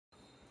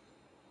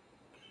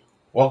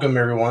Welcome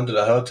everyone to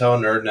the Hotel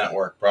Nerd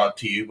Network, brought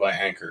to you by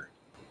Anchor.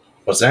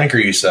 What's Anchor,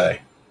 you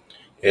say?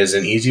 It is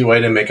an easy way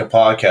to make a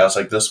podcast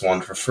like this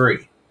one for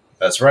free.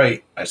 That's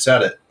right, I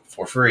said it,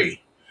 for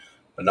free.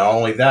 But not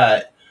only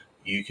that,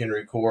 you can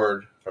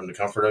record from the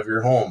comfort of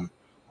your home,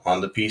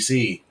 on the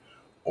PC,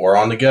 or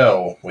on the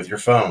go with your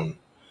phone.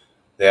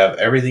 They have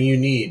everything you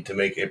need to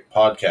make a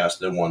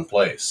podcast in one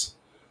place.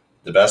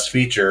 The best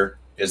feature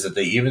is that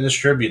they even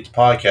distribute the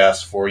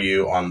podcast for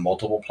you on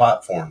multiple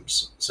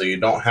platforms, so you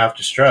don't have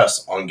to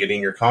stress on getting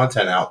your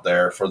content out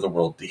there for the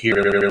world to hear.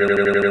 If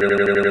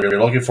you're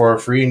looking for a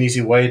free and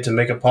easy way to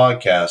make a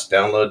podcast,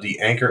 download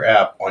the Anchor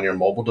app on your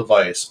mobile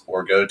device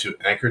or go to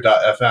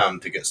anchor.fm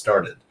to get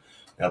started.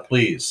 Now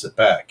please sit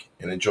back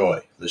and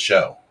enjoy the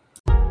show.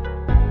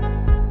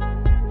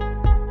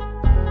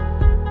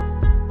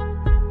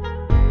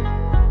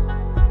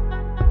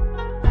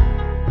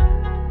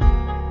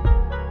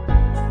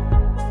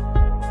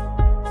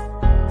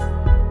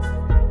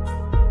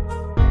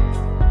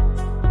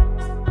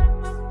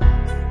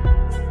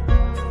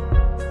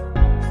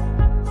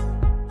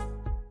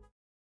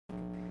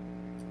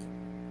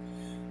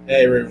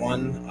 Hey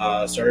everyone,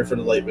 sorry for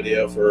the late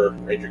video for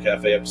Ranger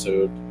Cafe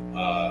episode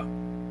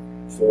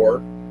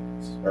 4.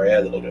 Sorry, I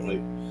had to look at my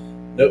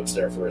notes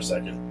there for a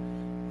second.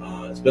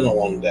 It's been a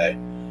long day.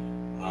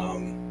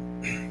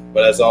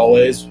 But as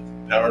always,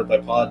 powered by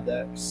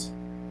Poddex.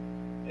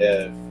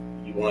 If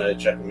you want to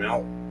check them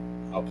out,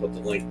 I'll put the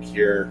link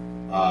here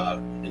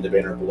in the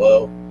banner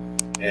below.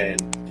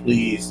 And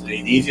please, the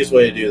easiest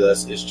way to do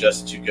this is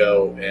just to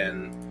go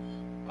and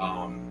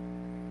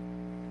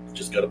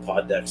just go to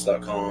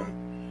poddex.com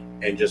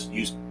and just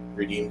use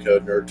redeem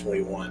code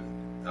NERD21.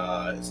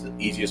 It's the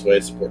easiest way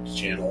to support the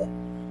channel.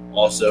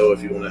 Also,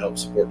 if you want to help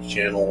support the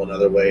channel,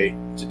 another way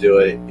to do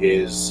it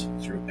is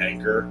through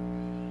Anchor.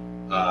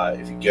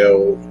 If you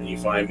go and you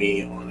find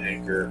me on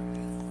Anchor,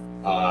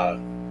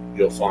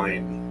 you'll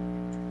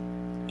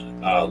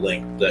find a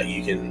link that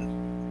you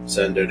can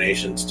send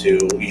donations to.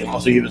 You can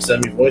also even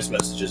send me voice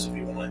messages if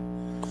you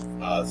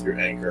want through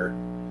Anchor.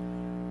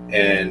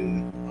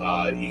 And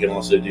you can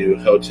also do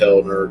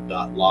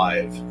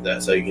hotelnerd.live.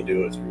 That's how you can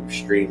do it through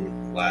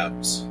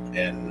Streamlabs.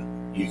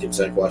 And you can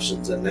send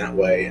questions in that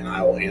way, and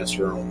I will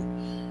answer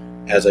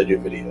them as I do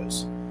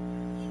videos.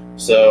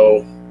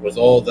 So, with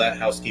all of that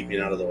housekeeping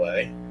out of the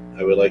way,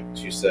 I would like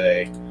to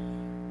say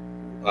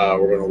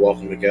we're going to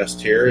welcome a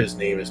guest here. His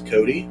name is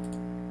Cody.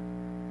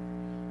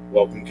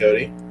 Welcome,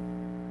 Cody.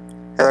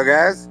 Hello,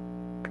 guys.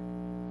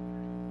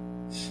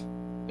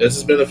 This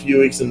has been a few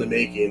weeks in the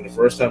making. The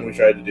first time we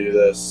tried to do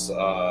this,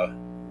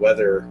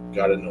 weather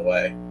got in the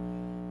way.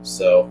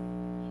 So,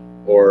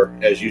 or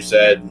as you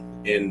said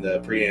in the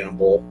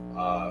preamble,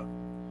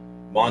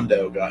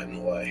 Mondo got in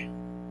the way.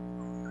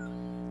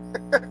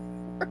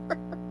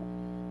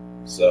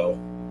 So,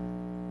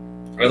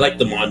 I like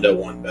the Mondo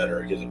one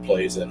better because it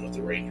plays in with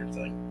the Ranger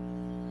thing.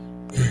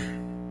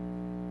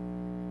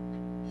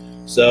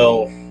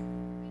 So,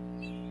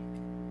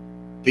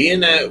 being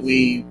that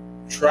we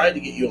tried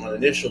to get you on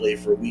initially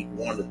for week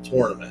 1 of the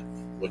tournament,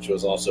 which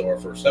was also our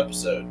first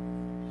episode,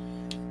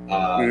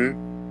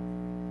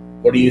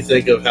 what do you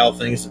think of how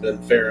things have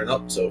been faring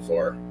up so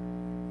far?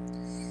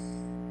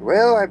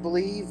 Well, I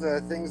believe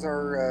things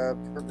are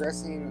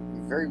progressing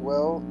very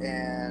well,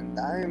 and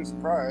I am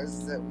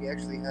surprised that we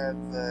actually have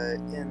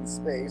In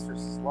Space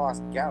versus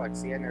Lost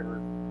Galaxy. I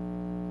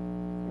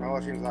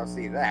should not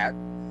see that.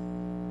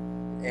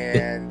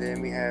 And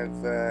then we have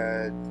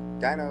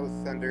Dino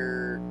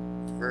Thunder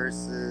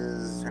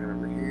versus, I'm trying to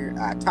remember here,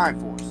 Time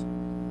Force.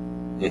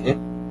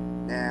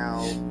 Mm-hmm.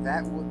 Now,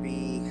 that would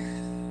be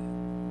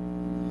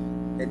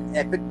an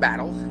epic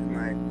battle, in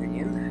my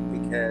opinion,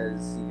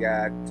 because you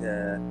got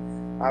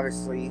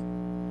obviously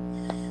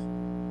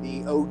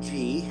the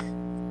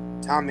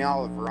OG Tommy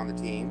Oliver on the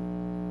team,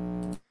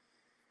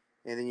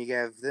 and then you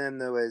have them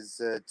though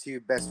as two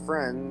best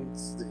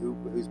friends.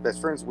 Who's best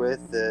friends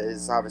with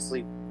is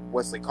obviously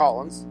Wesley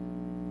Collins,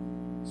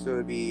 so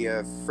it'd be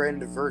a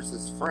friend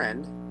versus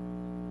friend.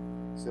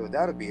 So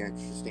that would be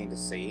interesting to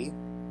see.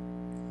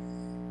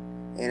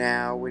 And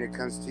now, when it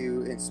comes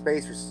to In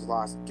Space versus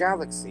Lost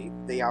Galaxy,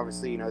 they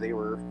obviously,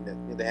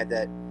 they had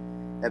that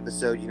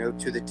episode,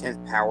 to the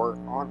 10th power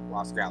on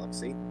Lost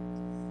Galaxy.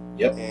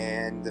 Yep.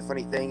 And the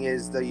funny thing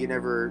is, though,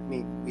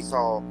 we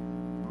saw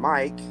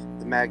Mike,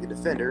 the Magna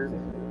Defender,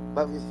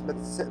 but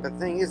the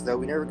thing is, though,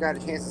 we never got a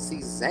chance to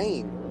see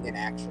Zane in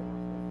action.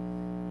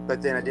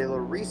 But then I did a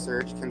little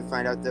research, and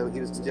find out, though, he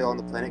was still on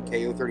the planet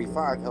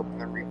KO-35, helping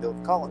them rebuild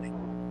the colony.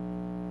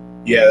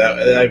 Yeah,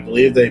 I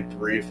believe they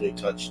briefly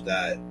touched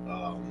that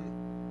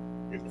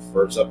in the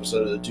first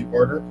episode of the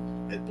two-parter,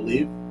 I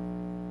believe.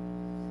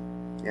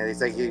 Yeah,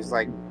 he was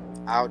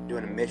out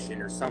doing a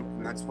mission or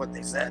something. That's what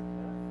they said.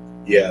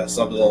 Yeah,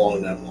 something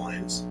along them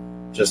lines.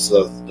 Just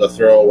the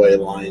throwaway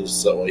lines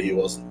so he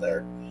wasn't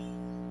there.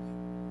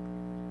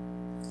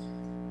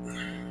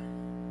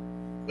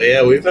 But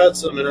yeah, we've had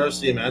some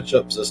interesting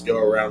matchups this go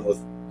around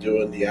with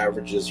doing the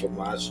averages from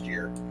last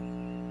year.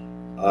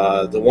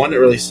 The one that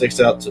really sticks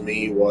out to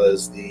me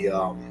was the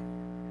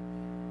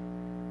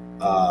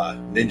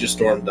Ninja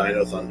Storm,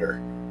 Dino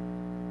Thunder,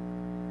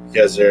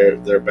 because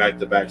they're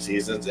back-to-back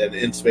seasons, and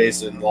In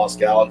Space and Lost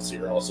Galaxy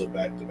are also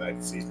back-to-back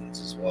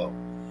seasons as well.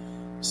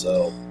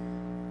 So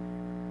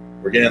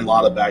we're getting a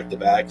lot of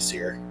back-to-backs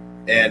here,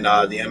 and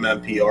the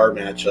MMPR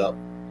matchup,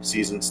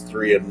 seasons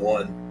 3 and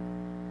 1.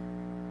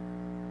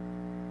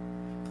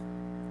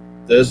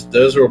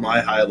 Those were my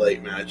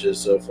highlight matches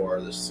so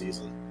far this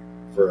season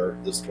for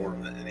this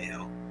tournament,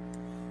 anyhow.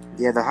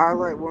 Yeah, the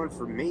highlight one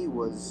for me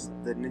was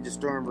the Ninja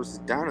Storm versus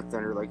Dino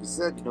Thunder. Like you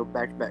said,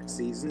 back-to-back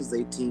seasons,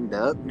 they teamed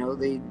up. They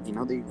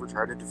were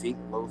trying to defeat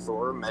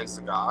Lothor and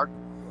Megazord,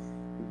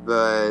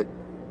 but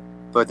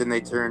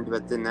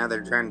then now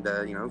they're trying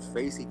to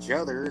face each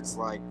other. It's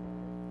like,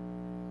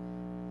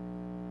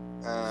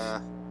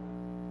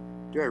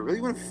 do I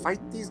really want to fight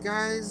these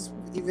guys?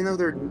 Even though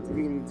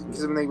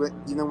because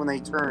when they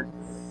turn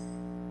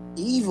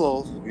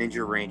evil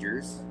Ninja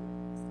Rangers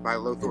by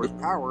Lothor's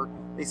power,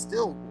 they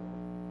still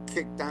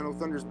kick Dino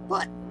Thunder's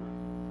butt,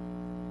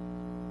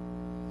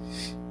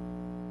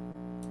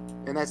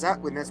 and that's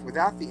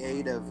without the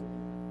aid of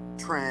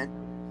Trent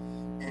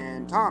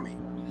and Tommy.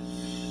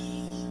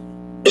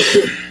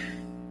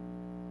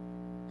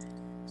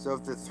 So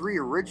if the three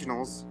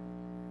original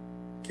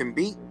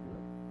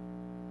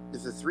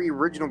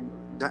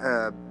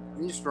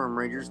Ninja Storm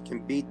Rangers can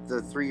beat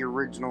the 3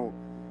 original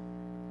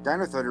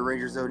Dino Thunder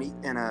Rangers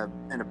in a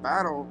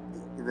battle,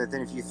 but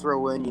then if you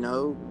throw in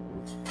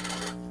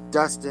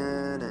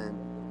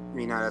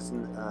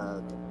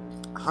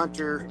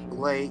Hunter,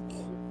 Blake,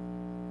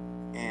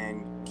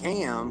 and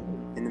Cam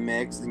in the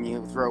mix, then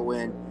you throw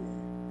in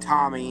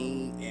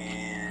Tommy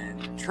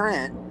and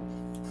Trent,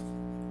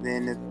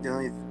 then the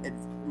only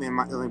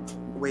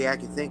way I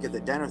could think of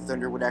that Dino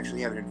Thunder would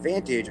actually have an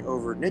advantage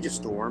over Ninja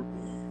Storm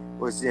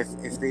was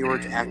if they were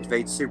to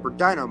activate Super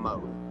Dino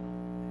mode.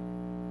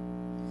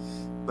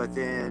 But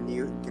then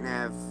you can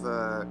have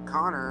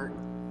Connor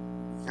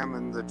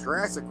becoming the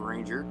Jurassic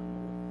Ranger,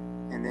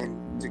 and then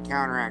to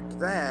counteract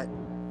that,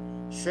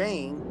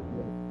 Shane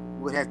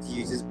would have to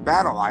use his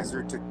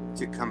Battleizer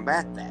to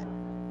combat that.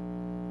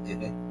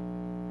 Mm-hmm.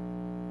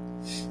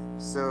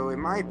 So in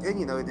my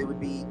opinion, though, they would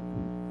be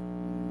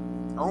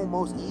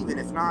almost even,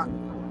 if not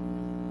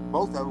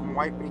both of them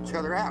wiping each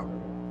other out.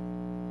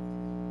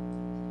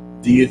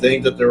 Do you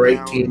think that the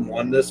right team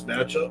won this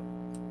matchup?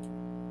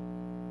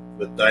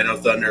 With Dino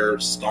Thunder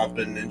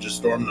stomping Ninja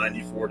Storm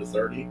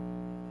 94-30?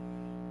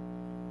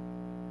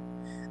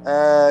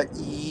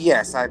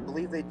 Yes, I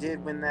believe they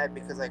did win that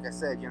because, like I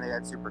said, they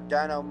had Super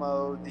Dino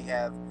mode. They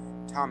have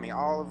Tommy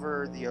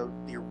Oliver, the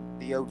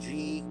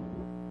OG,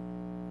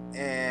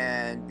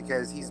 and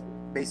because he's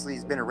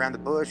been around the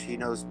bush, he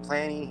knows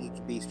planning. He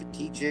can be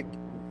strategic.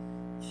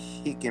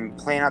 He can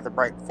plan out the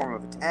right form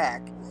of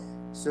attack.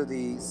 So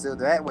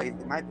that way,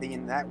 in my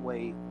opinion,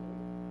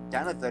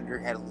 Dino Thunder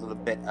had a little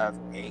bit of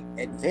an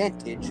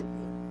advantage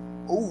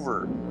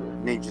over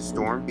Ninja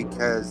Storm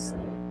because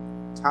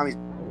Tommy's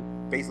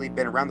basically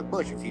been around the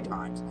bush a few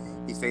times.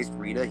 He's faced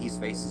Rita, he's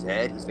faced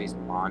Zed, he's faced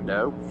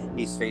Mondo,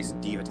 he's faced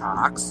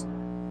Divatox,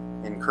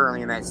 and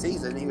currently in that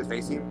season, he was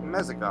facing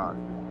Megazord.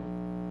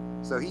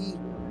 So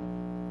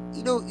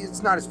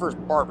it's not his first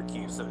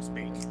barbecue, so to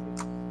speak.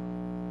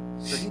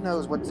 So he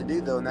knows what to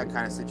do, though, in that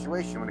kind of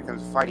situation when it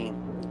comes to fighting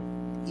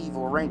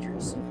evil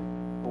Rangers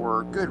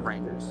or good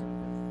Rangers,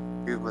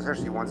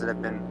 especially ones that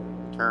have been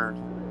turned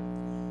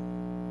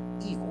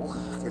evil,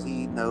 because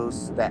he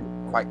knows that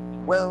quite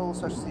well,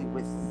 especially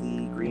with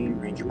the Green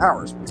Ranger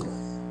powers.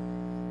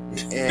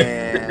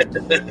 And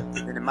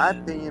in my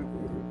opinion,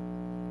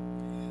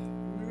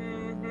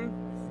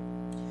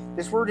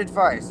 this word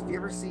advice, if you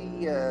ever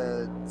see,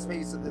 this may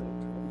be a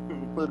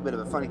little bit of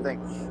a funny thing,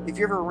 if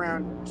you're ever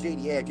around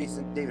JDF,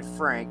 Jason David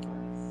Frank,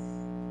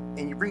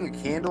 and you bring a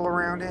candle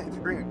around it, if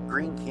you bring a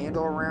green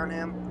candle around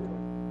him,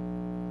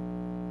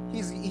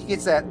 he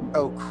gets that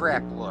oh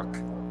crap look.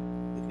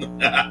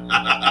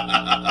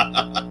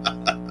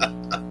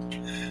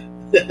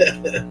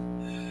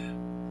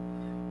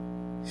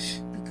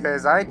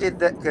 Because I did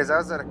that because I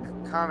was at a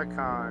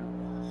Comic-Con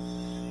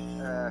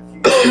a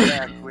few years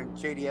back when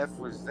JDF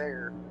was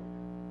there,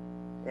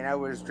 and I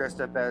was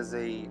dressed up as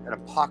an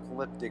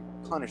apocalyptic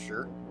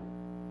Punisher.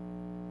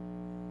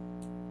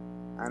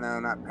 I know,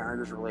 not Power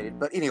Rangers related,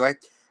 but anyway,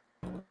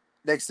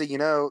 next thing you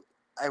know,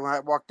 I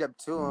walked up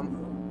to him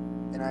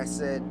and I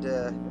said,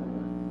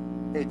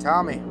 "Hey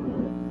Tommy,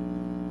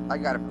 I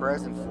got a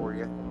present for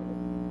you."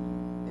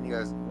 And he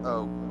goes,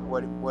 "Oh,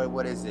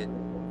 what is it?"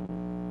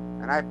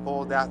 And I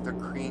pulled out the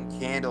green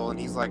candle, and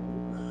he's like,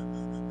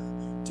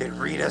 "Did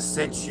Rita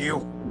send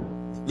you?"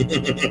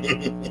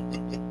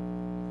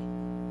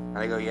 And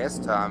I go, "Yes,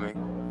 Tommy.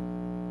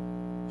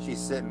 She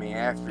sent me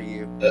after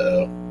you."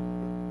 Uh-oh.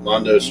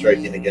 Mondo's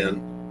striking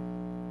again.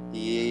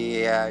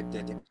 Yeah, I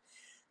did it.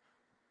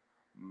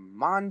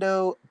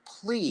 Mondo,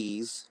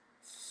 please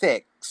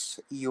fix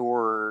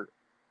your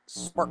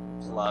spark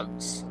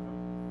plugs.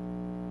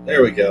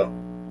 There we go.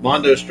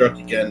 Mondo struck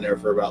again there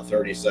for about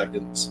 30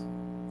 seconds.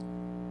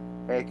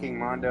 Hey, King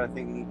Mondo, I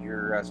think you need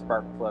your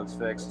spark plugs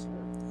fixed.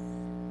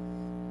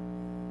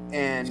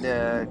 And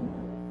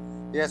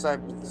yes, I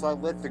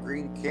lit the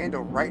green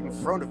candle right in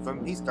front of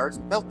him. He starts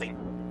melting.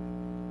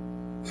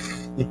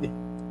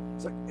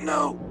 It's like,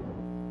 no,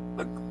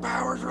 the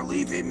powers are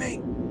leaving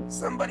me.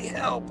 Somebody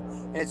help!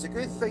 And it's a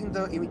good thing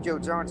though. Amy Jo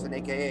Johnson,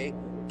 aka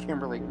Kim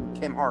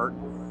Hart,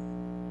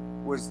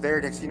 was there.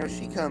 Next,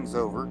 she comes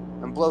over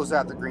and blows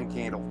out the green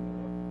candle.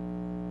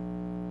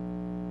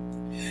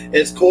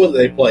 It's cool that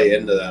they play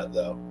into that,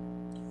 though.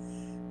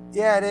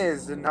 Yeah, it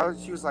is. And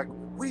she was like,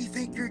 "What do you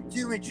think you're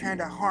doing, trying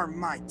to harm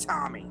my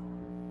Tommy?"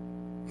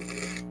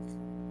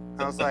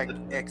 I was like,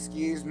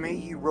 "Excuse me,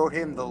 you wrote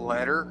him the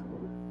letter?"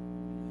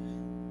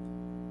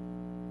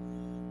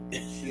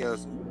 She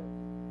goes,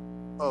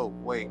 "Oh,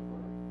 wait,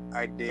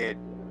 I did.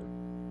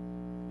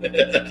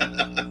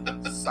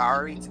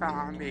 Sorry,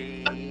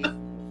 Tommy."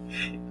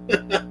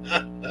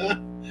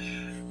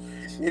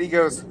 And he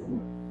goes,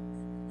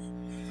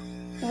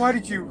 "Why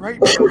did you write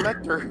me a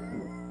letter?"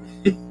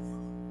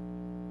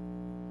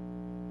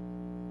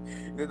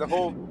 The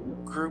whole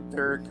group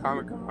there at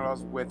Comic-Con I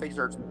was with, they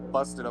starts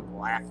busted up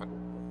laughing.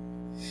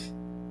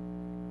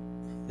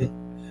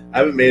 I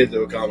haven't made it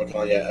to a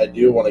Comic-Con yet. I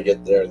do want to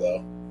get there,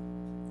 though.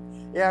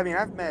 Yeah, I mean,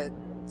 I've met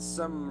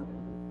some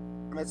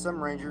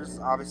Rangers,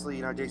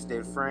 obviously, Jason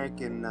David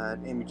Frank and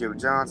Amy Jo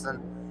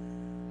Johnson.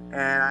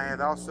 And I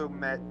have also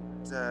met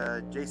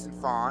Jason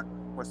Font,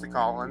 Wesley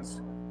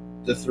Collins.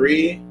 The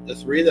three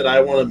that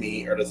I want to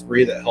meet are the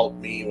three that helped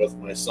me with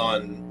my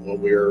son when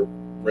we were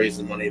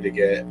raising money to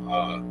get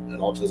an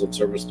autism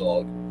service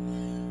dog.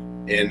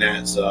 And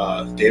that's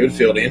David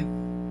Fielding,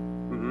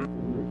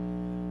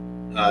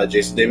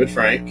 Jason David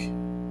Frank,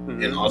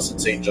 and Austin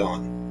St.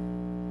 John.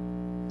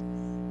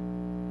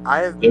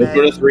 Those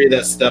were the three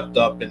that stepped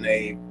up and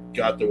they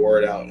got the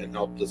word out and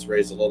helped us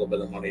raise a little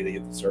bit of money to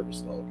get the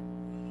service dog.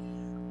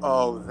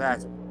 Oh,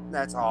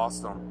 that's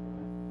awesome.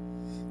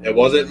 It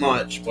wasn't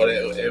much, but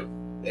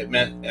it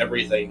meant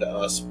everything to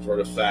us for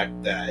the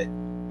fact that,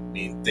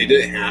 they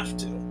didn't have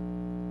to.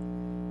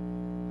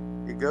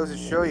 It goes to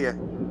show you,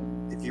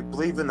 if you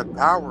believe in the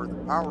power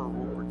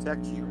will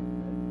protect you.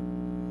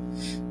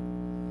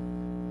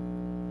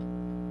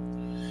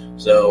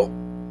 So,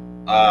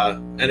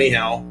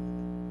 anyhow,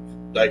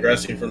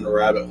 digressing from the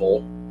rabbit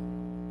hole,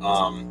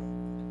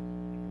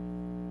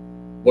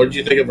 what did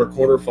you think of our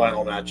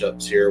quarterfinal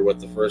matchups here, with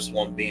the first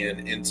one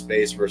being In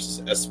Space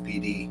versus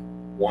SPD,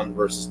 1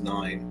 versus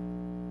 9?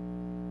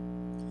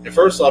 And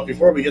first off,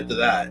 before we get to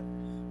that,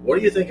 what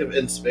do you think of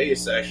In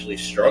Space actually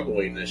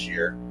struggling this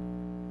year?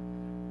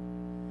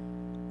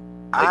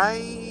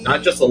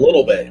 Not just a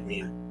little bit.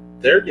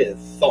 They're getting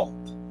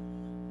thumped.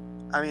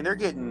 They're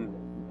getting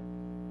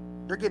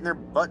their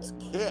butts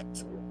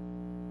kicked,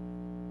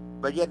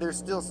 but yet they're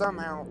still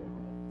somehow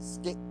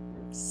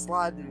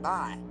sliding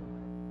by.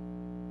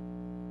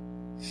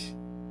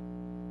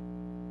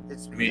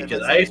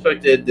 Because I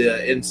expected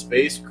the In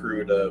Space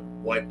crew to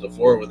wipe the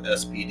floor with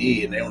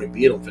SPD, and they only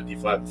beat them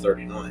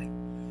 55-39.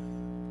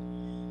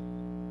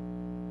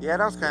 Yeah,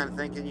 and I was kind of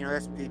thinking,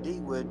 SPD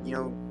would,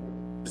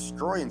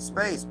 destroy In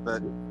Space,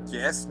 but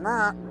guess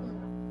not.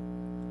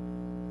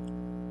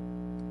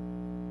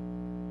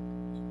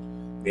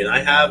 I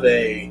have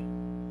a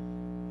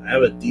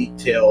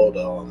detailed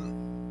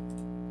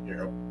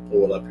here, I'll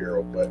pull it up here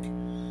real quick.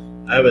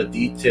 I have a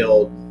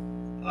detailed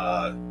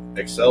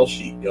Excel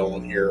sheet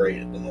going here right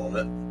at the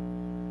moment,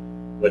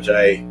 which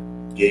I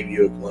gave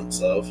you a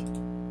glimpse of.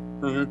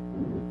 And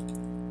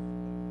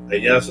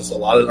yes, it's a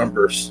lot of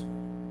numbers,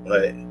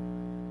 but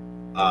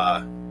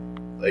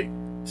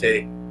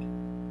take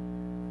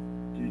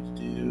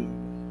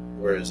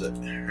where is it?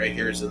 Right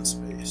here's In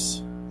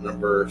Space,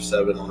 number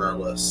 7 on our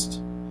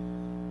list.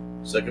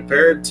 So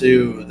compared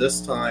to this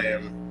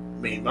time,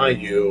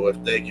 mind you,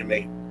 if they can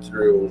make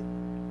through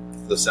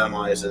the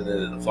semis and then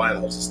in the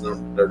finals,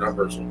 their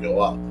numbers will go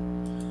up.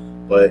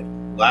 But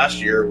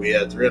last year we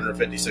had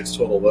 356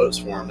 total votes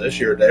for them. This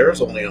year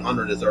there's only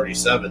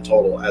 137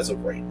 total as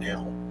of right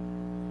now.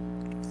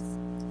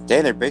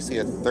 Dang, they're basically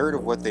a third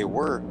of what they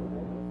were.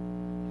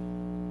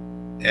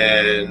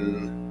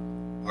 And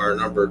our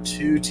number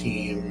 2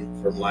 team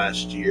from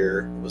last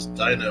year was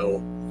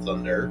Dino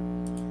Thunder,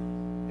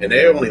 and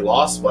they only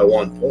lost by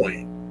 1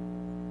 point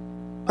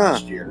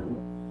last year,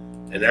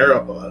 and they're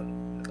up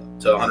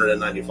to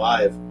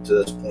 195 to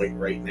this point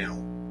right now.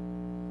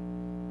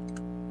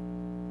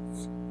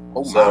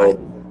 Oh so my.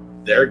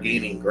 They're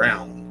gaining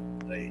ground,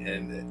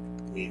 and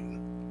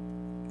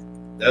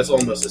that's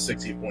almost a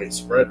 60-point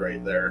spread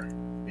right there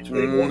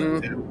between 1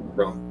 and 2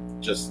 from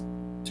just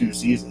 2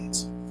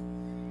 seasons.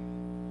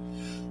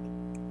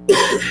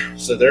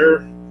 So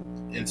they're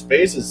In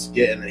Space is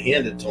getting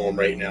handed to them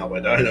right now by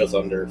Dino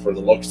Thunder for the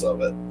looks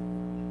of it.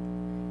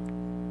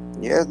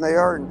 Yes, they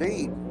are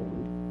indeed.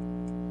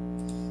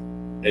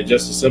 And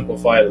just to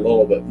simplify it a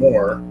little bit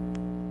more,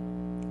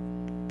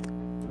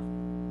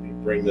 let me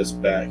bring this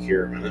back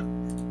here a minute.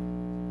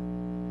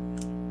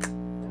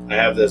 I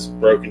have this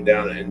broken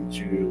down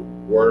into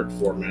Word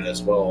format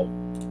as well.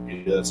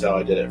 That's how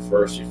I did it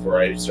first before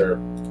I started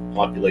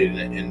populating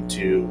it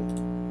into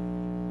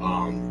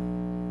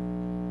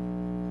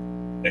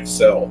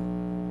Excel.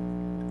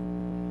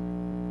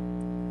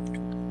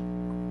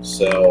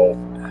 So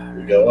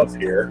we go up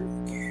here.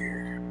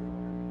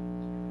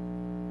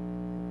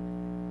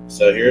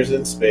 So here's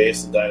In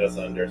Space and Dino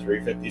Thunder,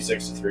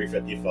 356 to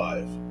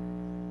 355.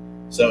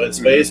 So In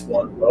Space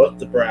won both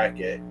the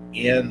bracket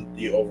and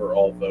the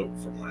overall vote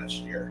from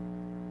last year.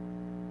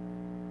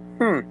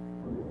 And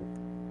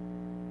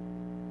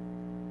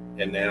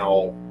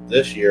now,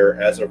 this year,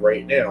 as of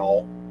right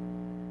now,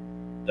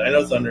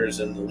 Dino Thunder is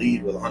in the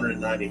lead with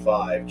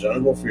 195,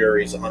 Jungle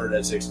Fury is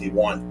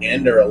 161,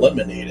 and they're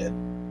eliminated.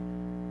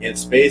 In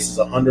Space is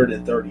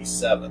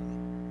 137.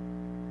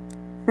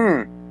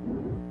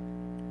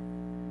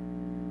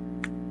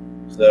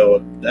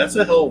 So that's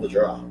a hell of a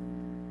drop.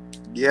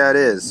 Yeah, it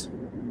is.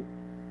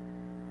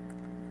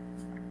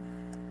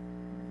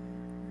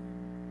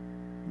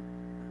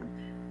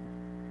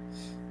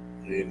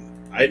 I mean,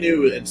 I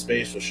knew In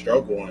Space was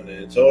struggling, and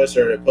until I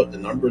started putting the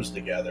numbers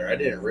together, I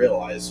didn't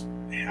realize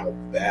how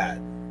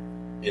bad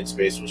In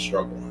Space was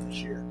struggling this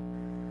year.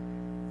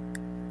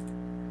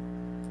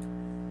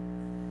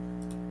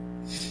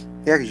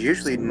 Yeah, because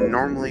usually,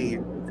 normally,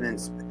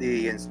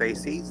 the In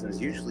Space season is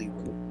usually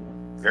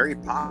very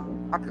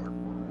popular.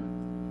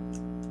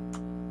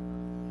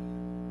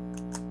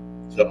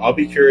 So I'll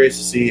be curious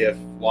to see if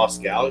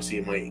Lost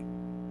Galaxy might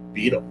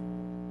beat them.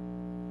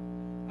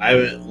 I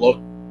haven't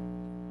looked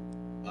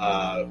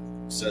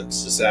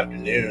since this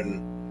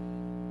afternoon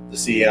to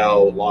see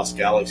how Lost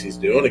Galaxy's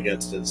doing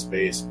against In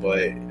Space, but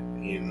I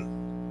mean,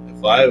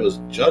 if I was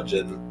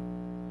judging,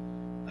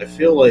 I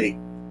feel like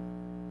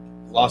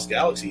Lost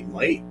Galaxy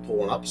might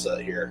pull an upset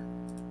here.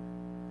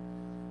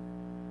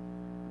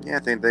 Yeah, I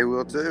think they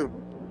will too.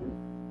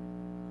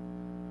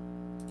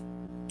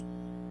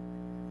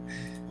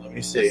 Let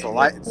me see. It's the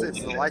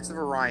Lights of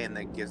Orion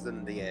that gives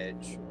them the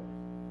edge.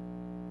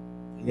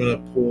 I'm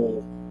going to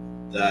pull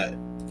that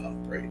up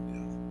right now.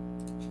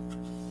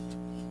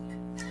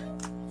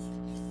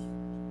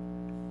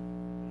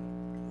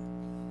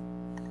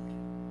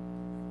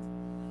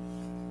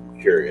 I'm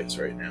curious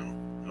right now.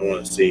 I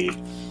want to see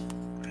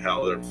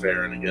how they're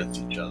faring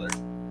against each other.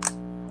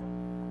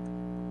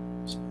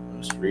 So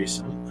most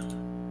recent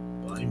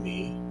by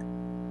me.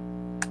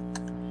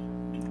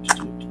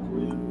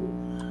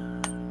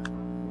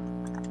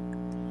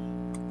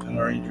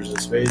 Power Rangers in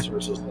Space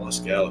versus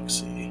Lost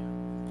Galaxy.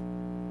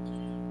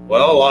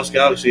 Well, Lost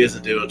Galaxy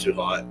isn't doing too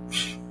hot.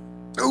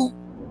 Oh,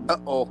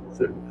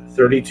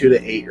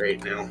 32-8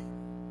 right now.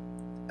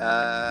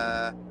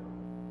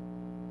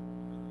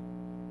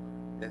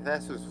 If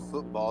this was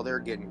football, they're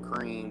getting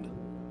creamed.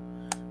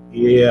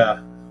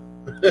 Yeah.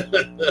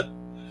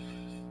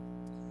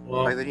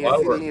 Well, Like they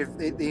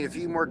need a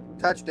few more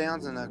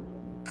touchdowns and a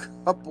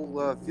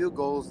couple field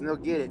goals, and they'll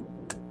get it.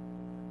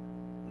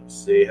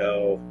 Let's see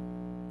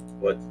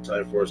what the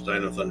Time Force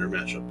Dino Thunder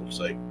matchup looks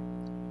like.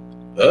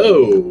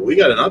 Oh, we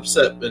got an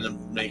upset in the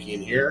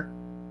making here.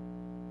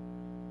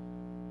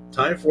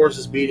 Time Force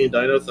is beating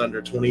Dino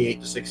Thunder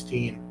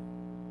 28-16.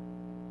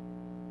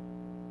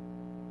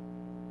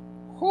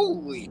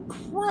 Holy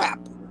crap!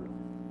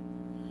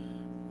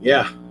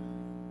 Yeah.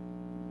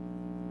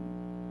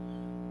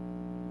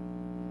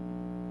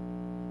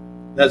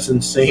 That's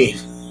insane.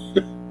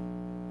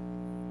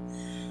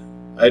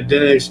 I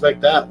didn't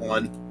expect that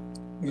one.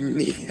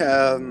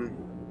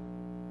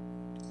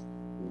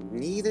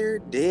 Neither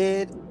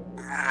did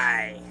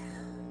I.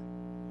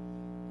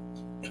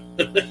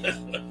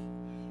 Can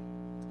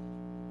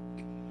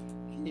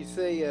you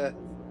say,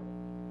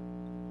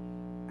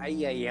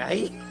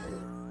 ay?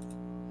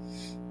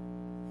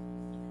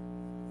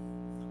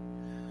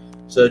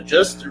 So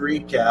just to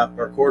recap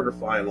our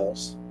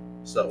quarterfinals,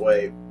 so that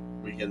way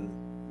we can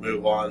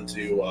move on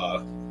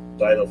to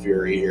Dino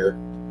Fury here.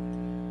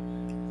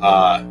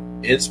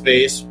 In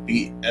Space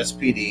beat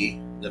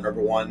SPD, the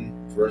number 1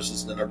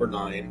 versus the number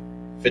 9,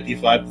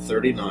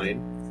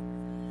 55-39.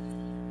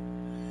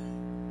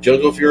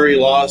 Jungle Fury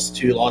lost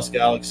to Lost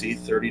Galaxy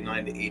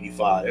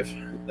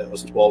 39-85. That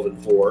was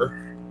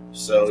 12-4.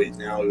 So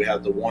now we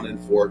have the 1 and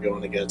 4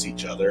 going against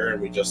each other,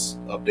 and we just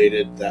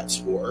updated that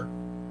score.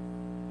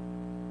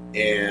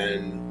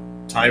 And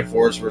Time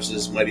Force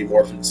versus Mighty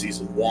Morphin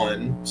Season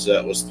 1, so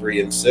that was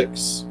 3 and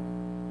 6,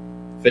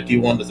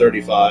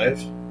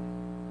 51-35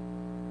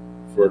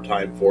 for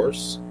Time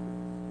Force.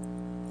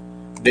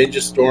 Ninja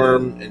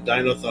Storm and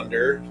Dino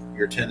Thunder,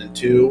 you're 10 and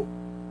 2,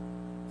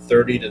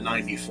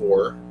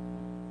 30-94,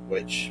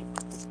 which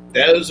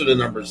those are the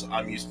numbers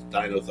I'm used to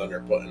Dino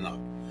Thunder putting up.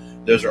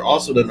 Those are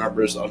also the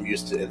numbers I'm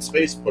used to In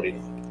Space putting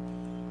up.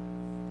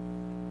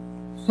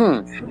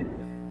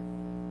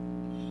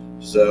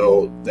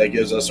 So that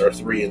gives us our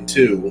 3 and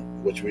 2,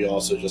 which we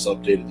also just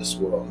updated the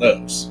score on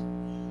those.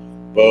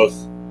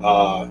 Both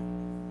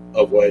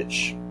of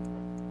which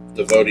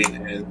the voting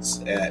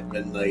ends at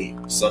midnight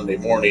Sunday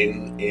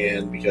morning,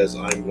 and because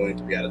I'm going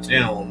to be out of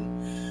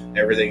town,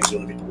 everything's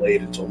going to be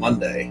delayed until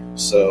Monday.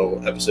 So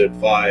episode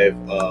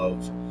 5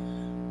 of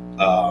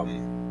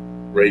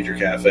Ranger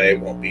Cafe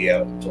won't be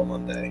out until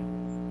Monday.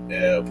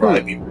 It'll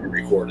probably be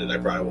recorded. I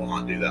probably will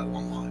not do that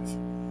one live.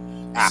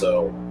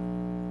 So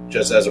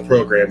just as a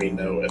programming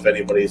note, if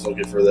anybody's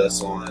looking for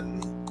this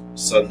on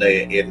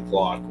Sunday at 8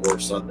 o'clock or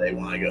Sunday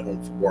when I get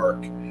home from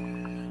work,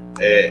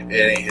 it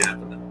ain't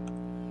happening.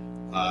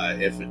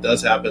 If it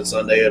does happen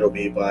Sunday, it'll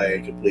be by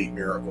a complete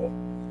miracle.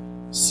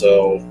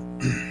 So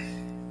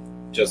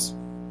just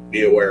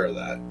be aware of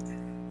that.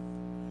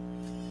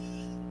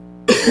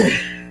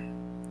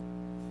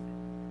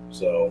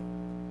 So,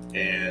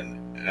 and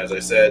as I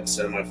said,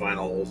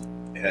 semifinals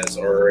has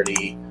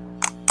already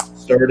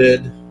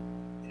started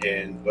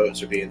and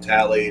votes are being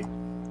tallied,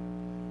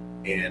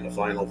 and the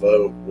final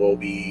vote will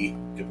be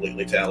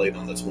completely tallied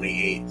on the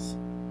 28th.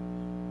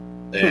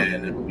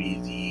 And it will be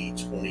the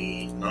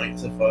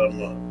 29th, if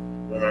I'm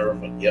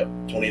remember. Yep,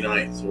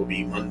 29th will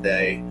be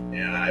Monday,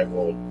 and I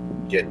will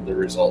get the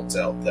results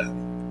out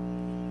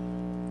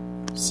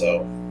then.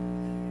 So,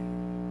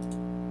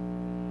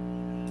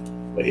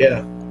 but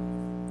yeah,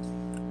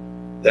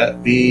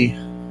 that be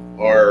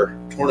our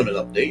tournament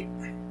update.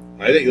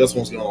 I think this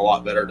one's going a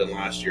lot better than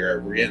last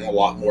year. We're getting a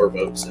lot more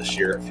votes this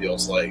year, it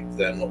feels like,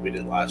 than what we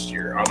did last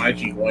year. I'm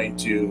actually going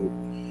to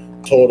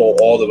total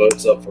all the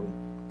votes up from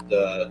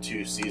the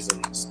 2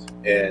 seasons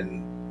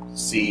and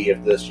see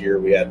if this year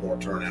we had more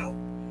turnout.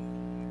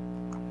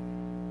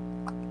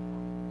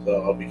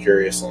 So I'll be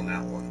curious on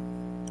that one.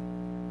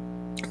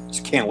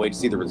 Just can't wait to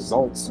see the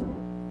results.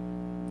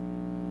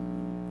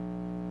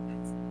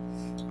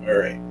 All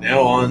right,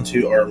 now on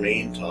to our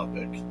main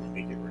topic. Let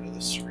me get rid of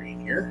the screen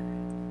here.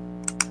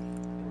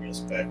 Bring us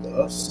back to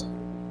us.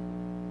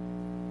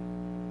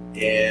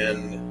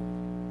 And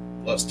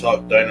let's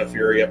talk Dino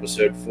Fury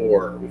episode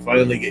 4. We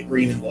finally get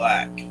green and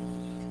black.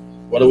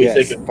 What do we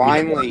think of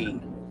finally?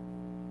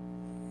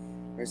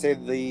 I say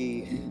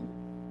the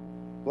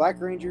Black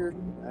Ranger.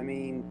 I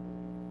mean,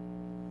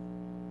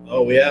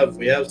 oh, we have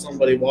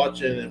somebody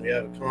watching, and we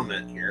have a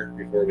comment here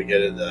before we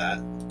get into that.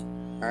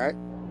 All right.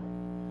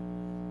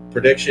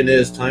 Prediction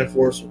is Time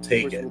Force will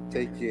take it.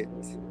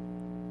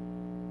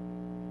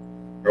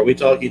 Are we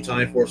talking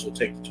Time Force will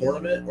take the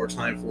tournament, or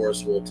Time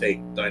Force will take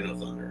Dino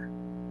Thunder?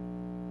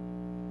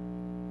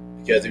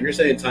 Because if you're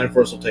saying Time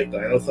Force will take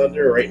Dino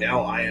Thunder, right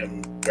now I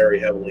am very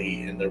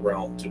heavily in the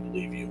realm to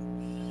believe you.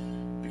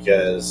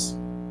 Because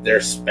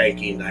they're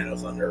spanking Dino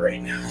Thunder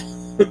right now.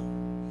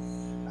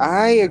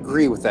 I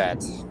agree with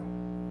that.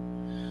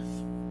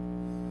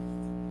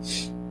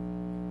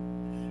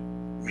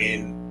 I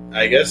mean,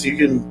 I guess you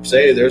can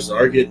say there's an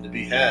argument to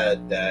be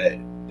had that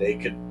they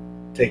could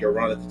take a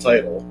run at the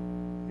title.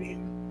 I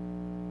mean,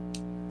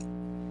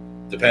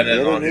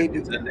 depending on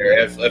who's in there.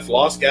 If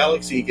Lost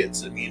Galaxy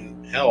gets, I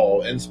mean,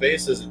 hell, In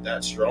Space isn't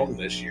that strong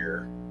this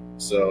year.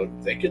 So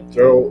they could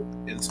throw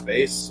In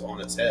Space on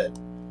its head.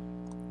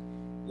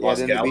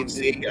 Lost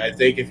Galaxy, I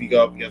think if you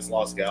go up against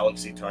Lost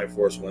Galaxy, Time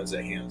Force wins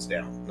it hands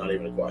down. Not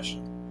even a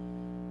question.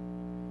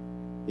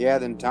 Yeah,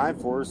 then Time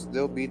Force,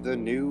 they'll be the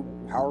new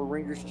Power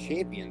Rangers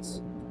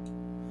champions.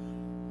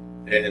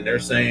 And they're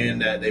saying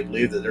that they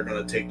believe that they're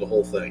going to take the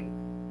whole thing.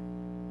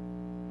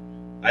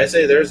 I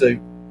say there's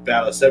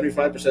about a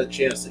 75%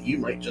 chance that you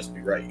might just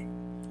be right.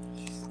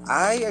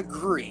 I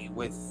agree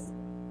with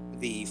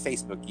the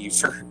Facebook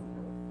user.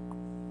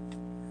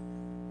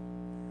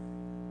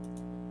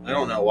 I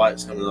don't know why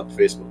it's coming up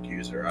Facebook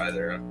user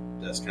either.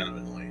 That's kind of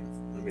annoying.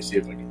 Let me see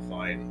if I can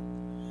find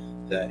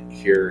that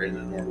here in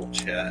the normal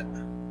chat.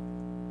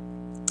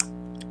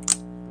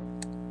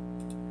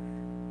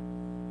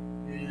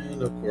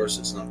 And of course,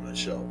 it's not going to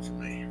show up for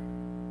me.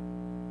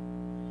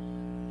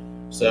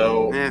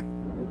 So,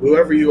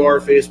 whoever you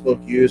are,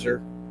 Facebook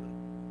user,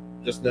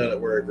 just know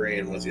that we're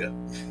agreeing with you.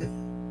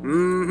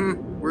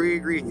 We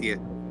agree with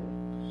you.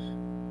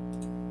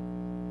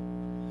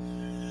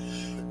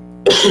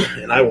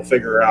 And I will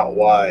figure out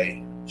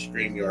why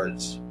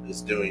StreamYards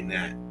is doing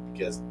that,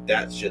 because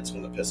that shit's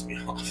going to piss me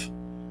off.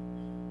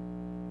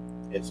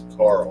 It's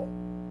Carl.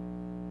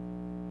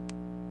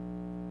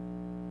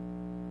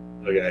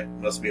 Okay,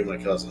 must be my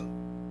cousin.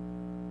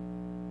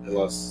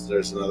 Unless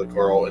there's another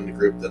Carl in the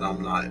group that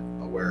I'm not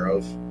aware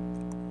of.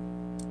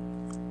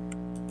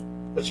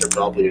 Which there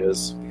probably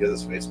is,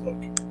 because it's Facebook.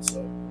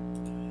 So,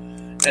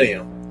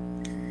 anyhow,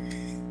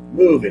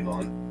 moving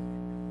on.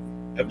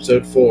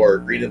 Episode 4,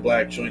 Green and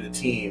Black join the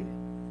team.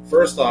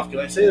 First off, can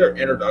I say their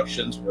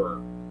introductions were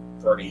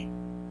pretty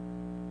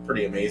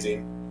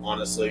amazing,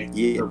 honestly.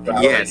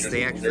 Yes,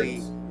 they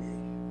actually...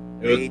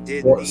 They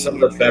did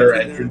some of the better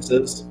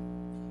entrances.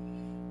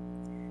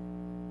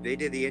 They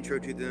did the intro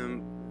to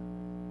them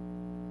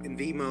in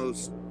the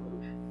most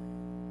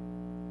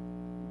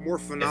more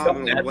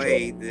phenomenal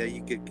way that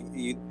you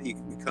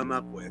could come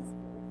up with.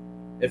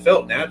 It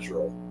felt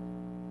natural.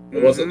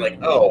 It wasn't like,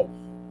 oh,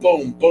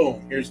 boom,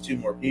 boom, here's 2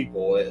 more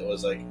people. It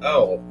was like,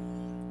 oh,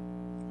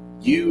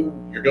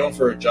 you're going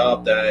for a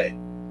job that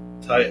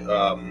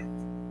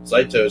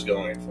Zaito's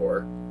going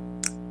for.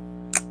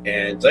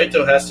 And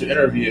Zaito has to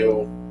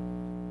interview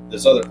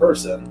this other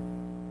person.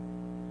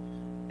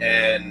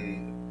 And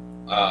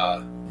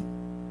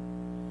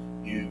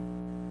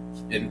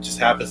it just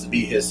happens to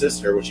be his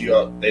sister, which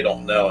they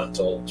don't know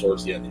until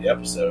towards the end of the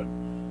episode.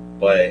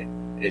 But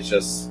it's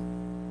just,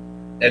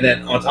 And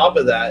then on top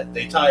of that,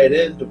 they tie it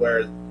in to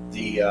where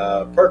the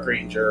park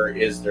ranger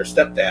is their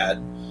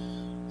stepdad.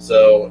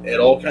 So it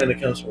all kind of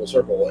comes full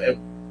circle. And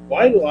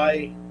why do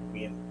I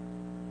mean,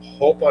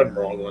 hope I'm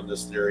wrong on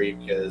this theory,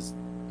 because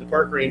the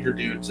park ranger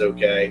dude's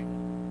okay.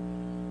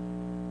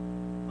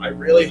 I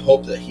really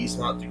hope that he's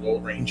not the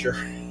Gold Ranger.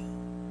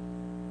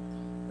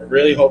 I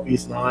really hope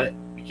he's not,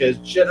 because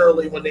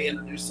generally when they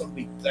introduce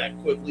somebody that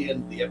quickly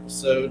into the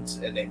episodes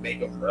and they make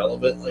them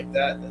relevant like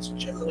that, that's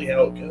generally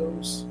how it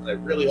goes. I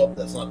really hope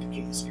that's not the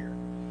case here.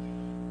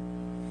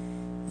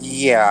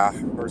 Yeah,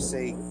 or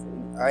say,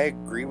 I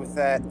agree with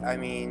that. I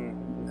mean,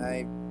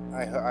 I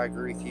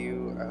agree with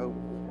you. I hope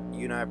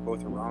you and I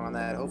both are wrong on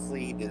that.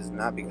 Hopefully he does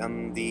not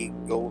become the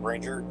Gold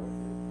Ranger.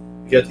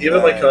 Because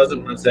even my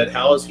cousin once said,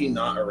 how is he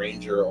not a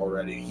ranger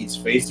already? He's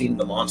facing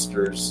the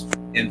monsters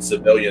in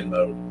civilian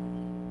mode.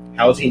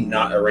 How is he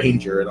not a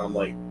ranger? And I'm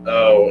like,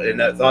 oh, and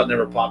that thought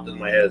never popped in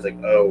my head. It's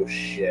like, oh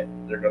shit,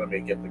 they're gonna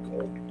make him the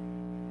Gold.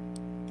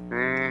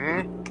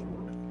 Mm-hmm.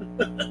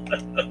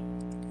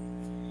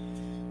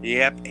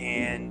 Yep,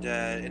 and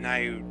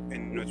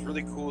what's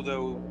really cool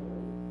though,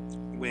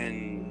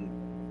 when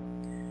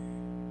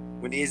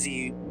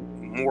Izzy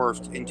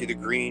morphed into the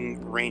Green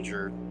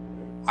Ranger,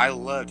 I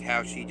loved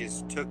how she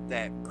just took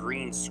that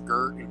green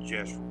skirt and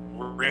just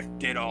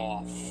ripped it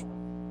off.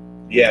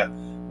 Yeah,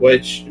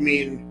 which I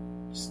mean,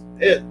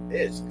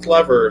 it's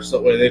clever, so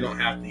that way they don't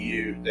have to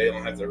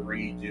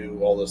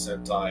redo all the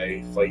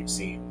Sentai fight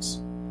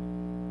scenes.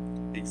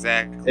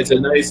 Exactly.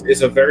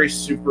 It's a very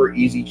super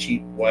easy,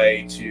 cheap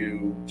way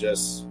to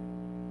just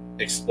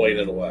explain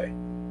it away.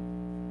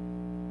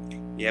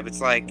 Yeah, but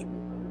it's like,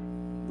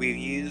 we've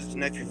used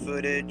enough of your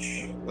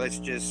footage, let's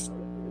just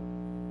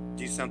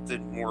do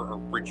something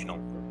more original.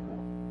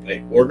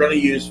 Like, we're going to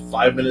use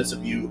 5 minutes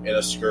of you in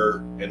a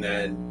skirt, and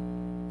then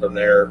from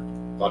there,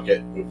 fuck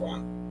it, move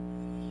on.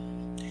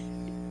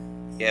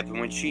 Yeah, but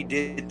when she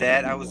did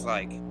that, I was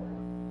like,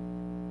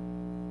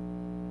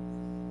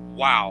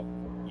 wow,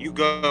 you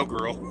go,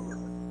 girl.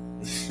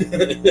 It's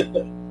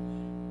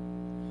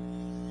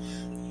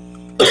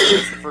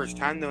the first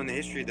time, though, in the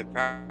history of the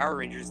Power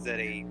Rangers that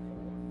a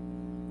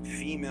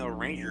female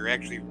ranger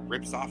actually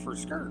rips off her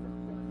skirt.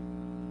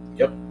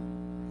 Yep.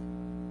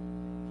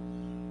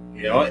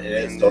 You know what? And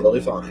it's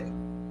totally fine.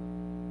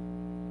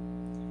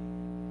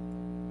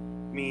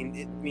 I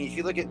mean, if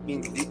you look at,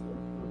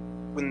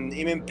 when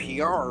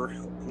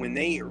MMPR, when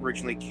they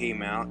originally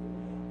came out,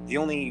 the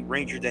only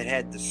ranger that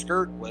had the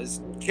skirt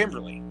was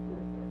Kimberly.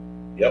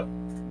 Yep.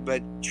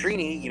 But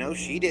Trini,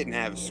 she didn't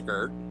have a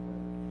skirt.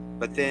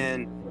 But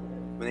then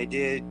when they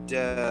did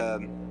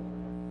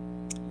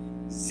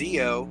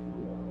Zeo,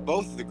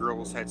 both of the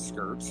girls had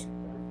skirts.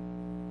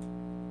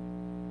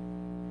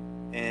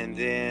 And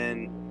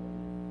then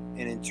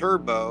in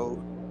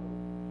Turbo,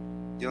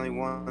 the only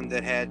one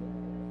that had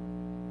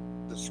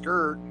the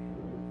skirt,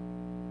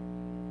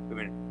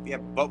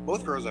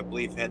 both girls, I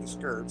believe, had the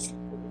skirts.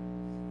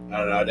 I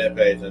don't know. I didn't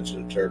pay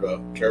attention to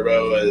Turbo.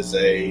 Turbo is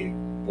a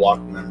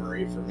blocked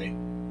memory for me.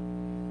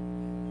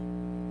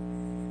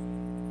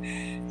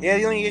 Yeah,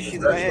 the only issue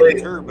that I had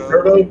with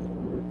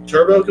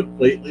Turbo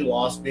completely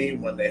lost me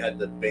when they had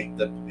to bake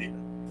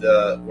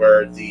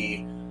where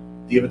the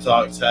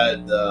Divatox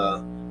had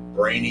the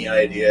brainy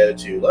idea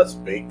to let's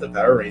bake the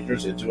Power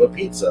Rangers into a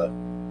pizza.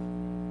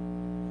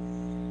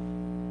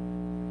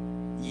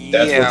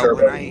 That's what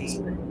Turbo was.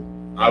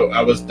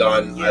 I was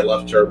done. Yeah. I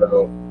left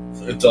Turbo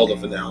until the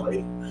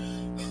finale.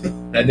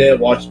 I didn't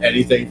watch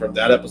anything from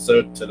that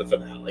episode to the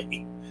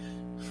finale.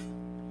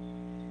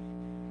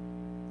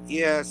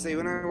 Yeah, see,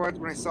 when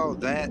I saw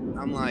that,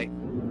 I'm like,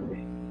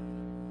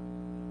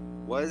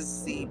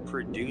 was the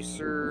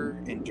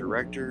producer and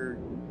director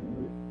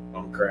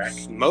on crack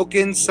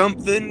smoking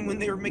something when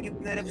they were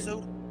making that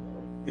episode?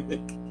 I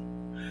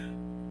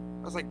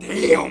was like,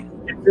 damn.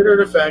 Consider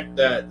the fact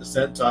that the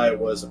Sentai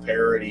was a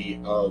parody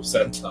of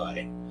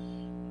Sentai.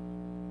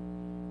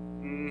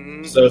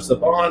 Mm-hmm. So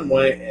Saban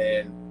went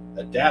and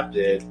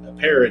adapted a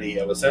parody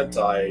of a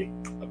Sentai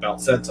about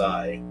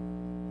Sentai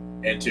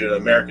into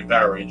an American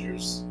Power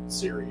Rangers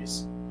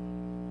series.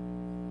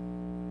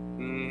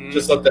 Mm-hmm.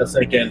 Just let that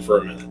sink in for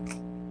a minute.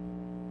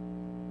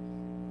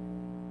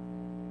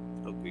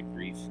 Oh, good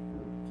grief.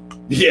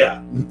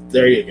 Yeah,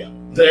 there you go.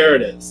 There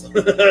it is.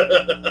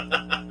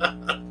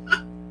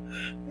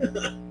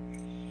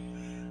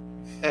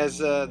 As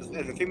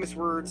the famous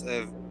words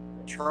of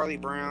Charlie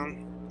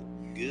Brown,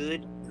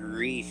 good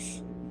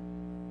grief.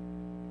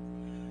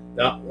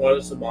 Not one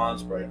of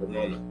Saban's brighter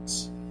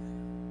moments.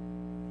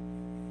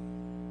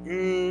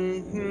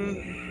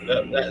 Mm-hmm.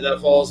 That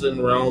falls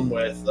in realm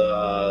with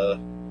the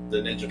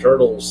Ninja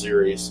Turtles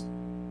series.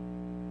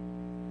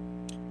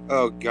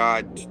 Oh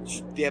God,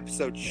 the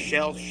episode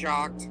Shell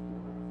Shocked.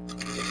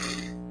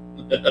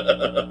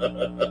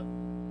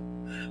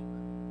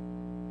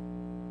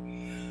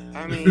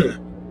 I mean,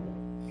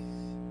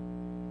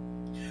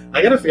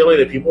 I got a feeling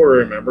that people are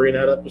remembering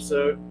that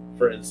episode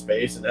for In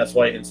Space, and that's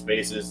why In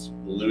Space is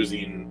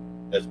losing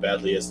as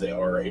badly as they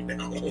are right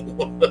now in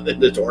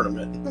the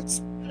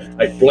tournament.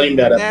 I blame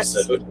that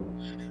episode.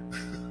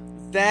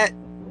 that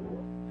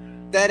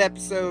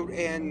episode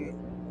and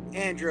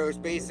Andros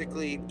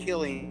basically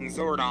killing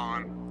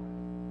Zordon.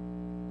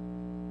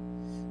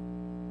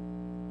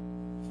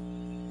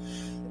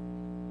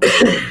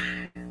 I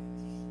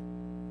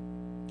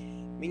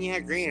mean,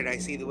 yeah, granted, I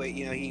see the way,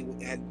 he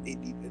had,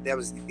 that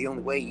was the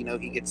only way,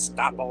 he could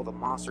stop all the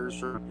monsters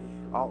from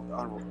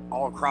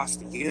all across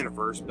the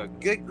universe,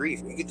 but good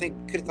grief, you could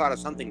have thought of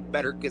something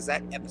better, because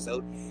that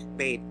episode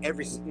made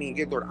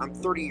good Lord, I'm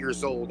 30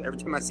 years old. Every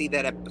time I see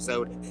that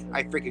episode,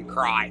 I freaking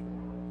cry.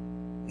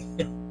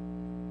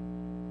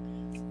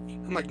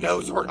 I'm like,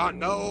 no, Zordon,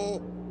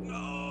 no.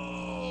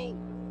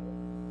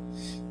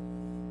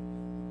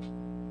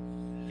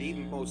 The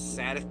most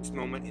saddest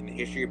moment in the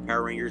history of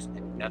Power Rangers,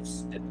 enough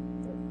said.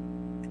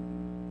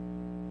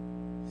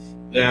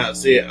 Yeah,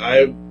 see,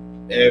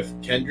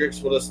 if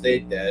Kendricks would have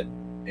stayed dead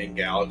in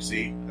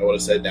Galaxy, I would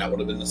have said that would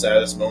have been the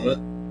saddest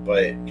moment.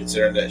 But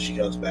considering that she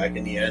comes back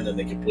in the end and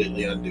they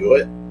completely undo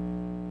it,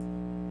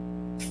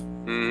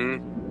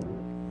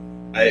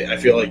 I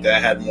feel like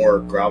that had more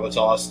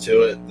gravitas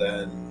to it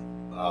than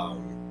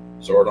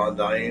Zordon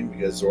dying,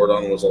 because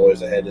Zordon was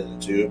always ahead in the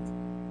tube.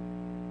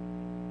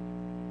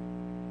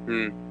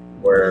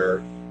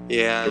 Where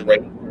the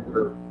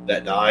Ranger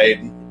that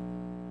died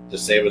to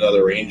save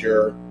another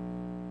Ranger,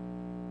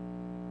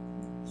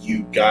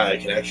 you got a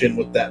connection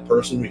with that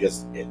person,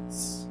 because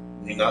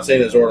I'm not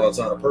saying that Zordon's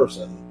not a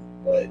person,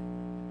 but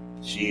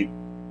she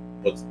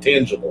was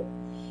tangible.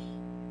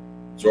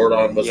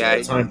 Zordon was at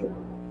a time.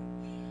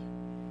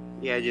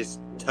 Yeah, it just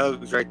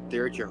tugs right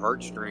there at your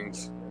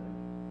heartstrings.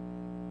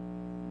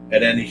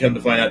 And then you come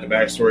to find out the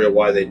backstory of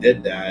why they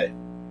did that.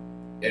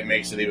 It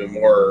makes it even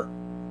more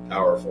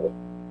powerful.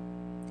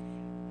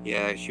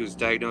 Yeah, she was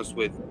diagnosed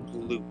with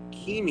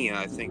leukemia,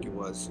 I think it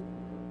was.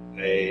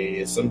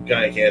 Some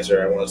kind of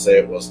cancer. I want to say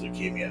it was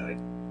leukemia.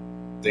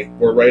 I think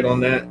we're right on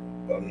that,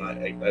 but I'm not.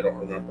 I don't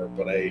remember,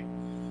 but I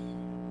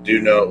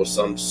do know it was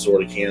some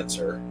sort of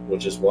cancer,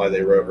 which is why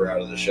they wrote her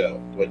out of the show.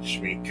 Which,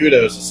 I mean,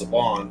 kudos to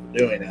Saban for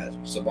doing that.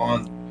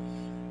 Saban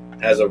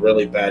has a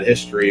really bad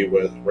history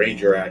with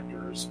Ranger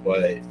actors,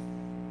 but I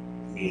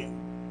mean,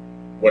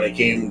 when it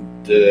came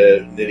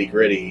to nitty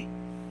gritty,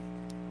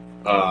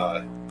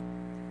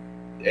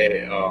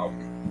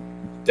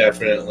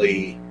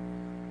 definitely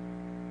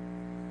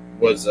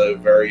was a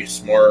very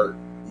smart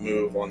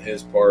move on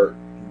his part.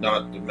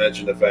 Not to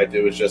mention the fact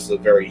it was just a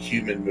very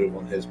human move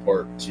on his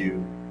part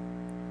to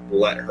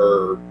let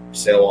her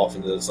sail off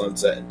into the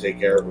sunset and take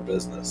care of her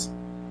business.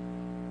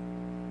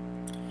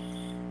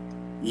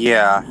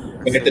 Yeah.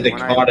 The fact that they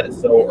caught it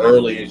so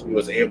early and she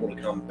was able to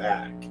come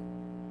back.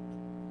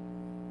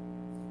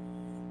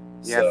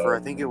 Yeah, for I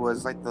think it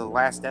was like the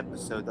last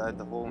episode of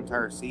the whole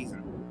entire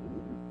season.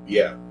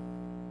 Yeah.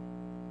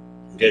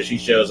 Because she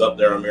shows up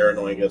there on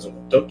Miranoi and goes, "It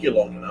took you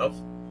long enough."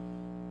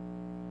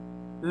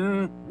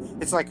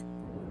 It's like,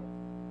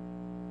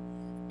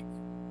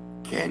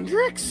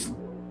 Kendricks?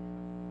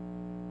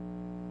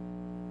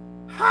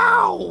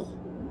 How?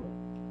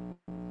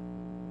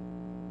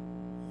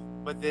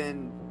 But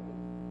then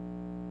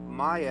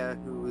Maya,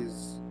 who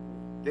is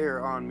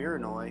there on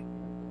Miranoi,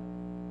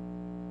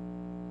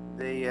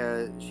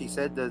 she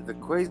said that the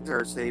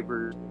Quasar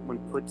Sabers, when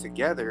put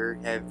together,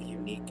 have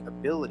unique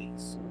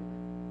abilities.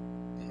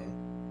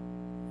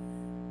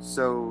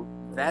 So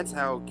that's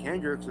how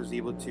Kendricks was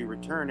able to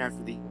return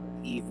after the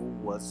evil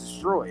was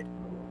destroyed.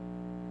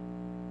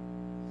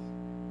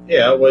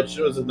 Yeah, which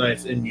was a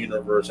nice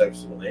in-universe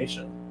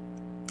explanation.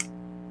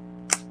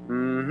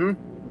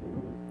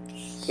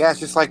 Yeah, it's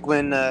just like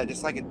when,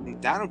 just like in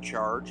Dino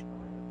Charge,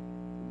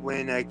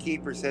 when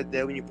Keeper said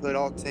that when you put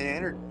all 10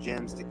 energy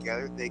gems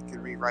together, they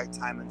could rewrite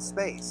time and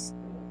space.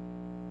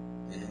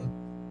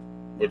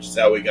 Which is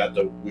how we got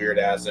the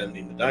weird-ass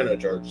ending to Dino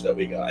Charge that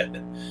we got.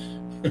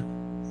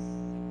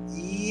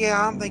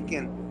 Yeah, I'm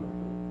thinking,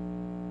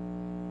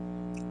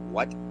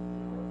 what?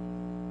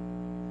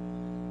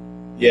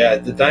 Yeah,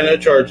 the Dino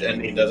Charge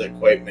ending doesn't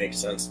quite make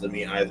sense to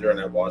me either, and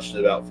I watched it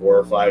about 4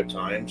 or 5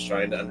 times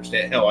trying to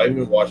understand. Hell, I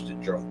even watched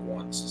it drunk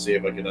once to see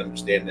if I could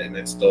understand it, and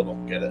I still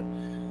don't get it.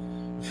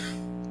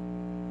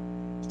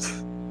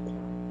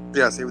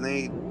 Yeah, see, when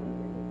they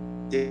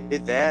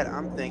did that,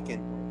 I'm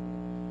thinking,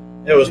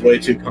 it was way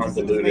too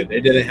convoluted.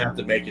 They didn't have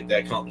to make it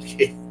that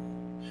complicated.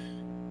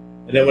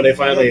 And then when they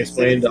finally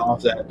explained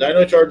off that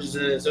Dino Charge is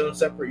in its own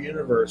separate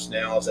universe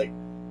now, it's like,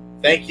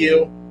 thank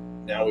you.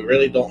 Now we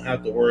really don't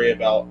have to worry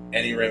about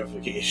any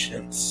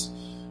ramifications.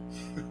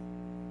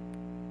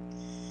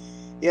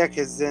 Yeah,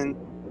 because then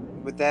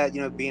with that,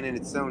 being in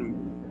its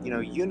own,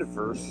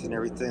 universe and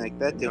everything like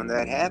that, when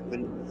that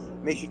happened,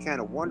 makes you kind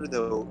of wonder,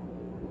 though,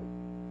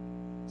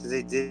 because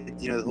they did,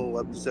 the whole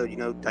episode,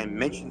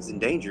 Dimensions in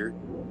Danger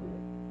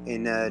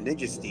in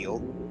Ninja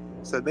Steel.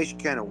 So it makes you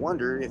kind of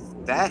wonder if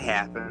that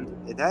happened,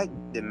 in that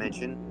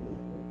dimension,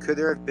 could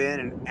there have been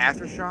an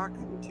aftershock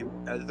to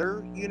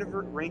other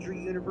Ranger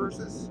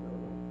universes?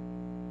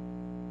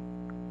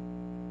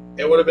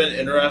 It would have been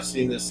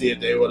interesting to see if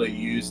they would have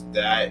used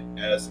that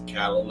as a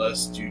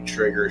catalyst to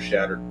trigger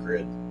Shattered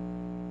Grid.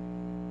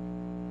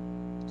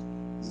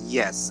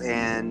 Yes,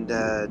 and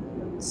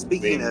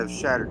speaking of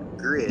Shattered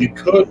Grid, you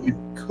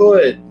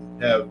could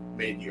have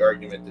made the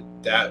argument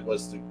that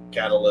was the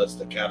catalyst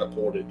that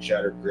catapulted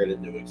Shattered Grid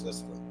into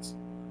existence.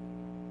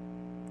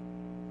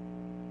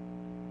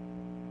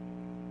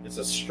 It's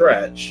a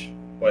stretch,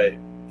 but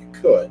you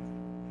could.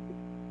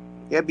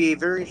 It'd be a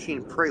very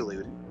interesting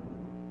prelude.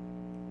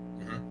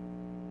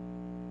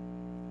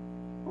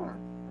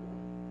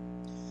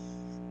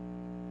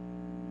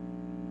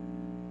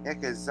 Yeah,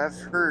 because I've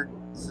heard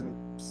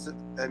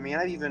I've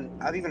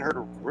even heard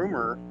a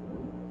rumor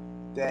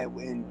that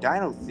in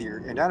Dino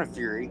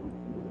Fury,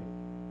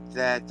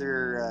 that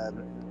they're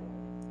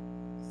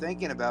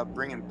thinking about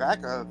bringing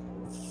back a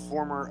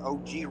former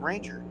OG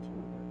Ranger.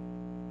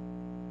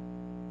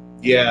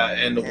 Yeah,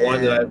 and the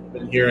one that I've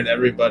been hearing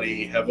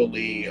everybody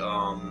heavily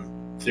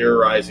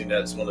theorizing that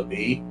it's going to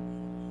be,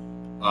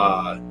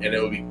 and it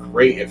would be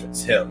great if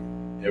it's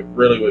him. It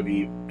really would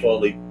be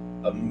totally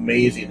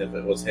amazing if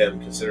it was him,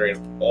 considering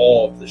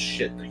all of the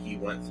shit that he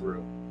went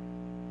through.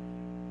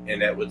 And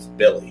that was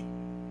Billy.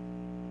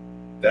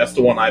 That's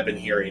the one I've been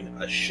hearing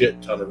a shit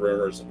ton of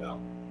rumors about.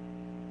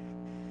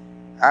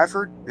 I've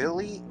heard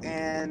Billy,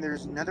 and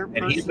there's another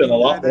person. And he's been a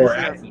lot more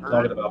active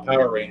talking about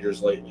Power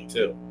Rangers lately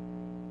too.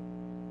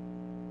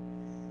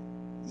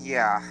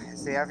 Yeah,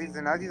 see, I've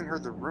even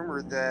heard the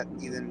rumor that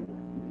even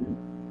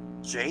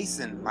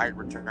Jason might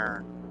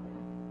return.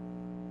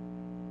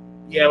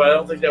 Yeah, but I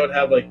don't think that would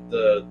have like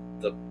the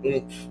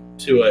oomph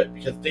to it,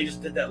 because they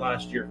just did that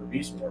last year for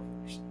Beast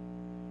Morphers.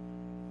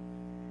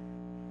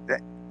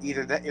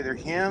 Either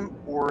him,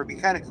 or it'd be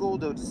kind of cool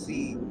though to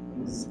see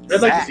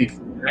I'd like to see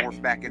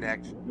morph back in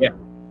action. Yeah,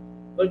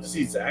 I'd like to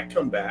see Zach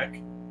come back.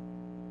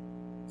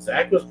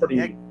 Zach was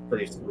pretty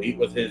sweet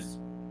with his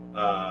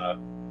beatbox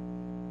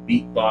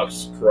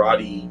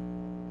karate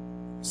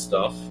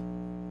stuff,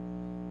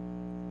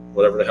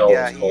 whatever the hell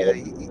it's called.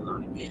 He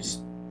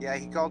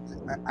called.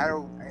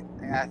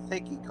 I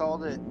think he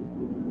called it.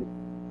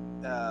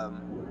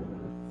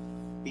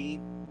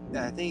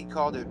 I think he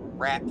called it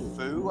Rap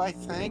Foo. I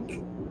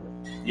think.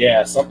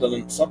 Yeah,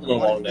 something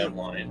along that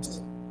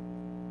lines.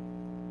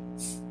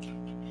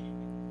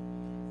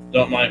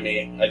 Don't mind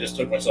me. I just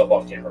took myself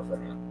off camera for a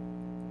minute.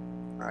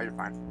 All right, you're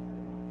fine.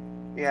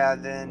 Yeah,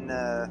 then.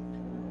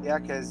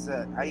 Because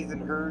I even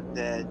heard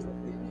that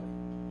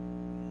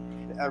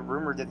a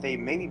rumor that they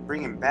maybe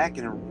bringing back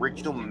an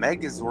original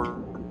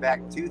Megazord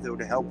back too, though,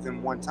 to help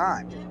them one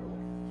time.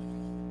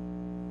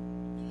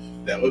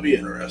 That would be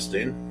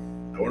interesting.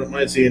 I wouldn't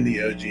mind seeing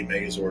the OG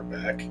Megazord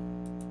back.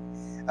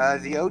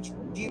 The OG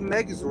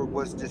Megazord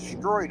was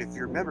destroyed, if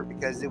you remember,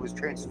 because it was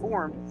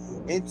transformed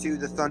into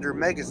the Thunder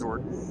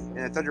Megazord,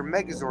 and the Thunder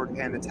Megazord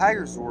and the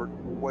Tiger Zord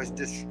was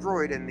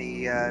destroyed, and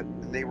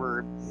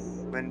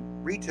when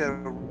Rita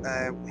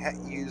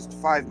used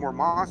 5 more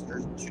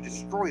monsters to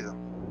destroy them.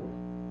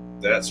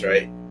 That's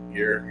right.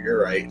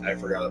 You're right. I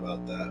forgot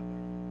about that.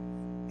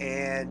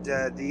 And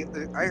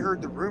I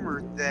heard the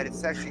rumor that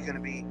it's actually going to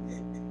be.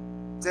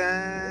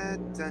 Da,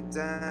 da,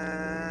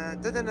 da,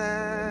 da, da,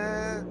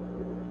 da.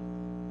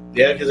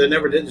 Yeah, because they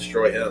never did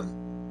destroy him.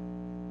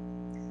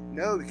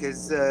 No,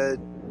 because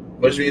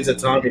which means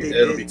that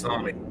it'll be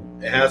Tommy.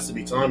 It has to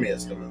be Tommy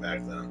that's coming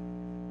back then.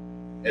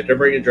 If they're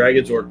bringing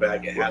Dragon Zord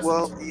back, it has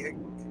to be Tommy.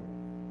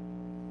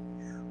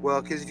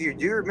 Well, because if you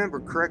do remember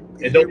correct,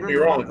 and don't get me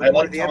wrong, I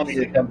like Tommy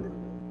to come.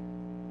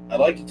 I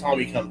like that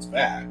Tommy comes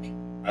back.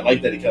 I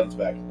like that he comes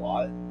back a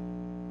lot.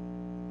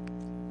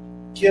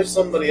 Give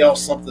somebody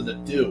else something to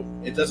do.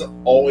 It doesn't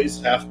always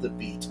have to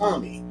be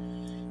Tommy.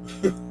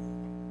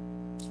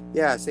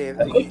 Yeah, I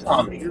like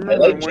Tommy. I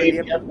like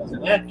JPF as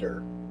an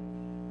actor,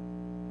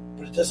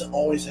 but it doesn't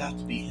always have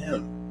to be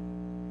him.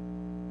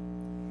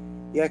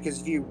 Yeah,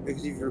 because if you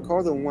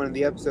recall, the one of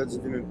the episodes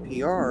of him in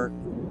PR,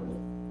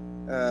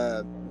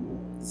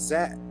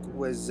 Zach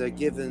was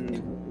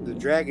given the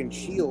Dragon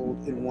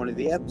Shield in one of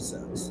the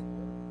episodes.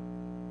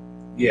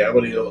 Yeah,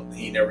 but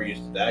he never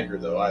used the dagger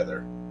though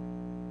either.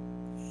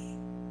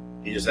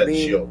 He just had the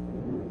shield,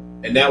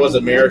 and that was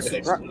American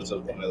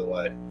exclusive, by the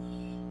way.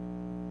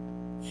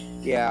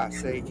 Yeah,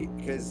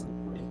 because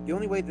the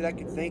only way that I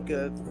could think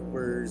of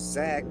where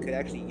Zach could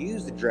actually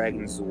use the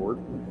Dragon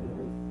Zord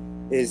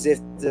is if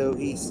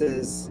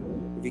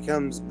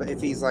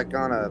he's like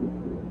on a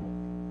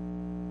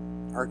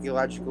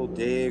archaeological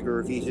dig,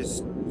 or if he's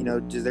just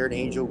just there in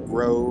Angel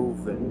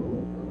Grove,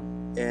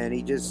 and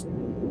he hears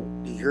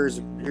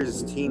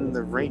his team,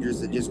 the Rangers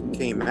that just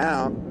came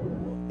out,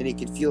 and he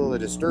could feel the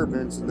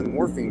disturbance in the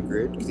morphing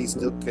grid because he's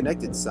still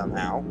connected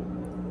somehow.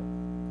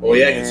 Well,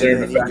 yeah, considering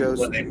the fact that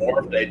when they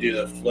morph, they do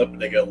the flip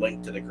and they go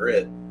link to the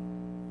grid.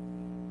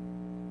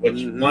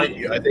 Which, mind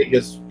you, I think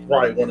is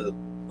probably one of the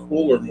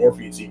cooler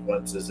morphing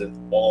sequences in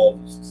all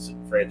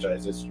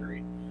franchise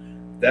history.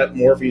 That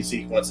morphing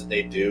sequence that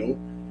they do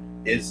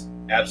is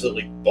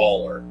absolutely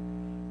baller.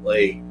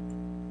 Like,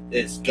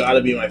 it's got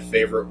to be my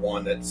favorite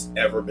one that's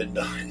ever been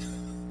done.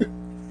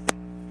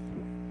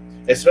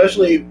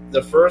 Especially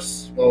the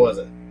first,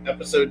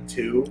 episode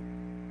 2,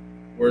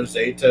 where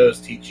Zato is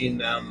teaching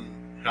them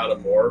how to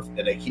morph,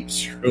 and they keep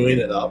screwing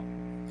it up.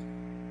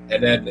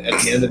 And then at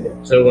the end of the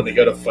episode, when they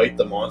go to fight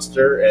the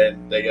monster,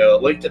 and they go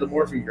link to the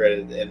Morphe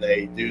grid, and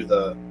they do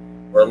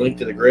or link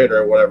to the grid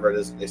or whatever it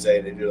is that they say,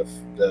 and they do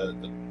the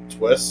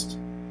twist,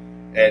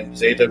 and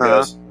Zato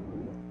goes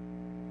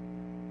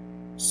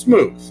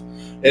smooth.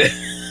 And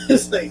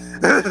it's like,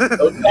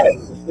 okay,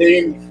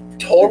 being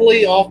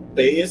totally off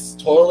base,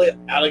 totally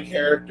out of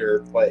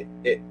character, but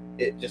it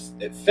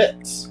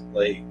fits.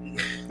 Like,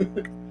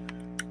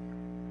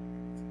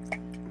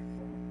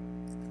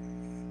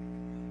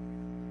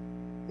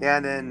 yeah,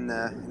 and then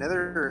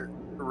another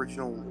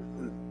original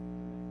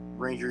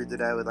Ranger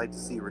that I would like to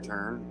see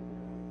return,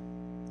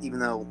 even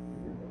though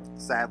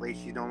sadly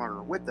she's no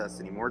longer with us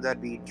anymore,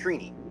 that'd be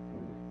Trini.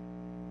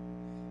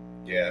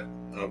 Yeah,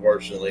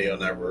 unfortunately,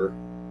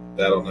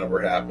 that'll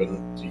never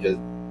happen, because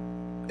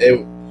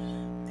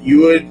you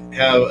would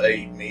have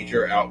a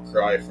major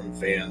outcry from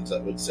fans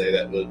that would say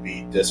that would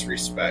be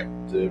disrespect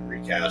to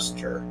recast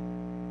her.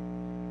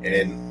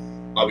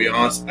 And I'll be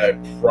honest,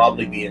 I'd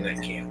probably be in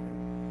that camp.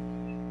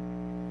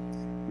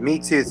 Me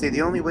too. See,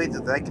 the only way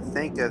that I could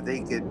think of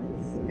they could,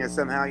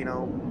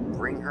 somehow,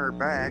 bring her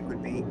back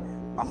would be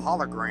a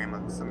hologram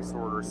of some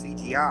sort or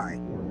CGI.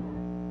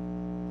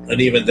 And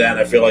even then,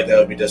 I feel like that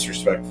would be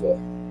disrespectful.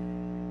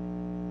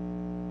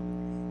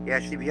 Yeah,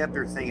 she'd be up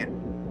there singing,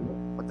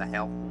 "What the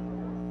hell?"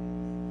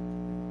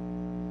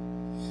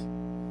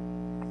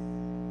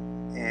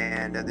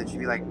 And then she'd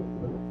be like,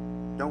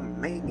 "Don't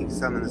make me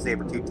summon the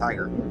saber-tooth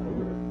tiger."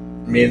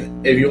 I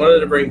mean, if you wanted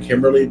to bring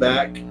Kimberly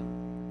back,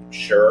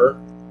 sure.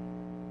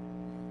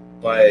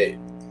 But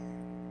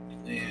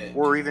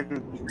or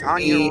even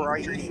Tanya or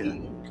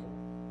Aisha.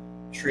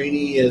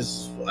 Trini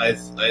is,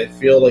 I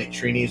feel like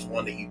Trini's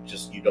one that you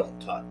don't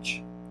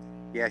touch.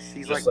 Yeah,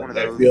 she's just like one of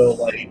those. I feel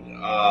like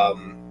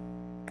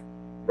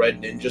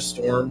Red Ninja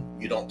Storm,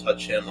 you don't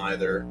touch him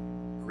either.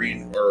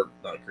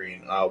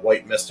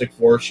 White Mystic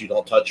Force, you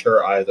don't touch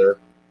her either.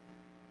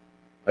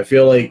 I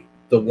feel like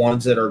the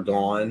ones that are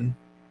gone,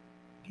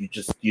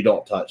 you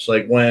don't touch.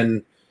 Like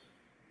when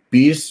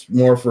Beast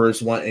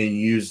Morphers went and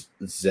used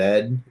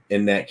Zed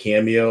in that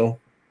cameo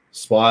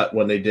spot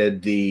when they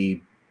did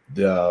the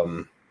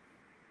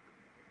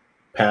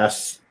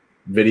past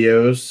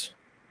videos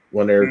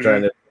when they were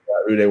trying to figure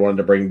out who they wanted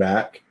to bring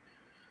back.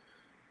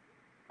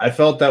 I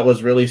felt that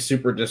was really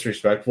super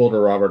disrespectful to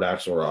Robert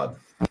Axelrod.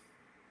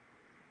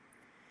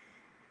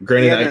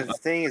 Granted, the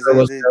thing is there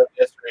was no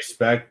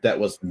disrespect that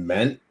was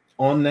meant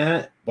on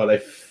that, but I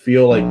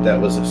feel like that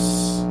was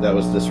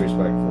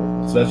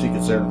disrespectful, especially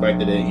considering the fact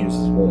that they didn't use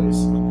his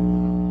voice.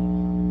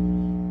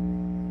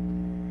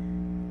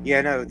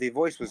 Yeah, no, the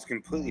voice was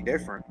completely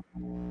different.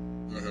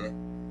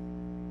 Mm-hmm.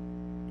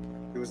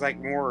 It was like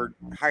more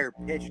higher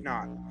pitch,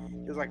 not.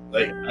 It was like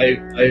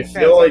I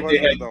feel like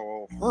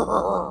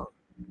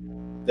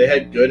they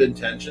had good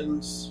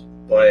intentions,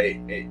 but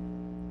it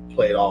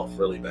played off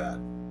really bad.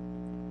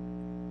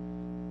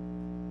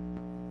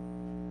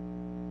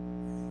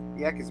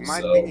 Yeah, because my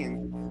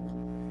opinion,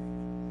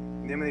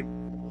 then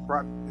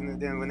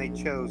when they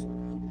chose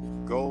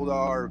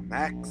Goldar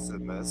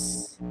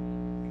Maximus,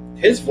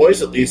 his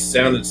voice at least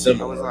sounded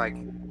similar. I was like,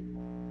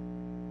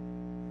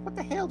 what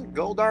the hell, did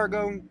Goldar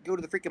go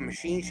to the freaking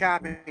machine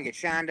shop and get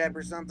shined up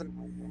or something?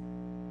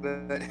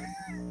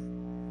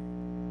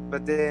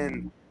 But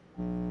then,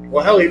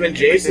 well, hell, even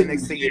Jason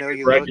next thing you know,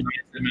 you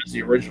recognized him as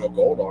the original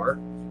Goldar.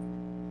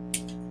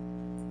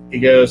 He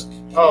goes,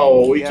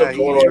 "Oh, we took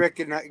Goldar.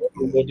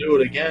 We'll do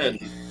it again."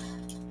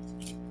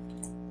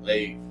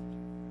 Like,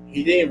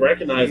 he didn't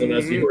recognize him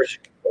as the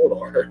original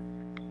Goldar.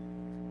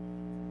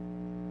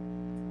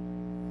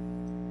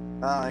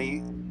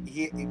 He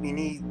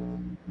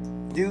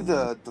knew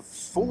the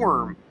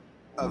form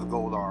of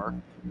Goldar,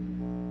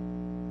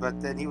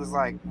 but then he was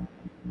like,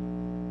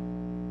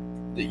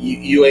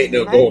 "You ain't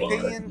no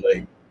Goldar."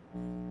 Like,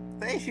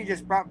 they should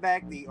just brought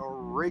back the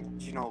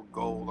original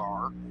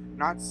Goldar,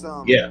 not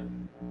some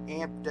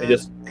amped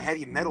up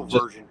heavy metal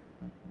version.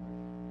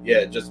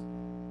 Yeah, just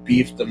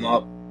beefed them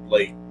up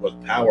like with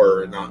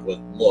power and not with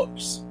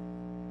looks.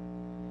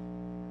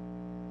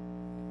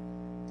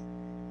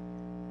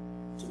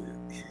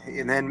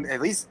 And then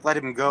at least let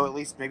him go at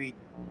least maybe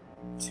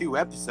 2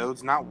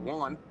 episodes, not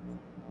 1.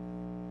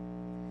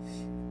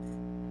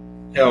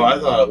 Hell, I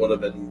thought it would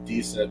have been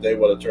decent if they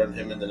would have turned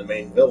him into the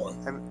main villain.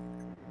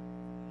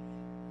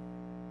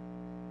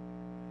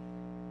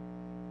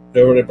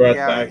 They would have brought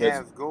back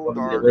as one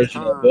of the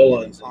original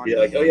villains and be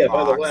like, "Oh yeah,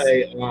 by the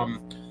way,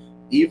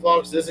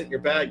 Evox isn't your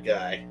bad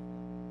guy.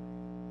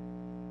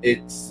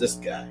 It's this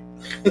guy."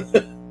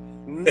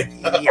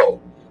 Oh,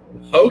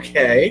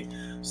 okay.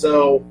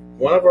 So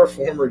one of our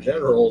former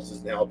generals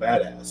is now a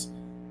badass.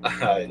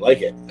 I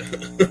like it.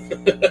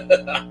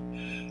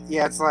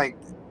 Yeah, it's like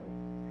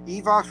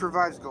Evox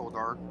revives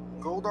Goldar.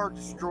 Goldar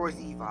destroys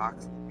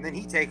Evox, and then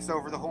he takes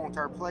over the whole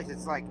entire place.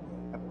 It's like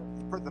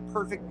the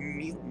perfect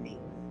mutiny.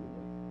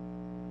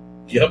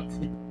 Yep.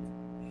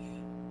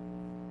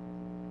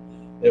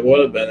 It would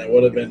have been.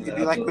 It'd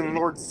be like when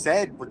Lord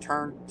Zed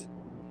returned.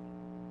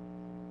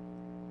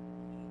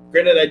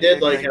 Granted, I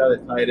did like how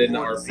it tied into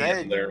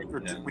RPM there.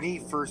 When he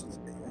first.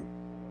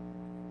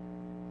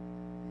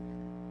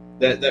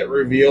 that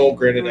reveal.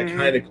 Granted, Mhm. I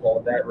kind of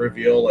called that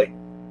reveal like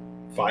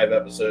 5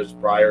 episodes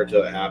prior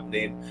to it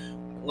happening.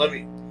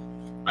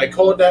 I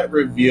called that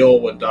reveal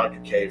when Dr.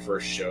 K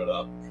first showed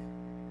up.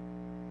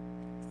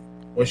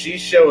 When she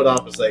showed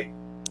up, it's like,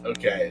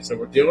 okay, so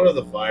we're dealing with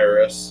a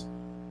virus.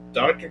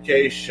 Dr.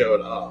 K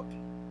showed up.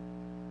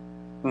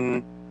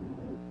 Mhm.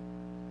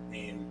 I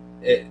mean,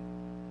 it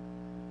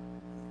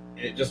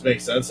just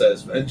makes sense that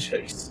it's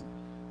Vengeance.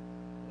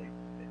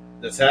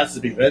 This has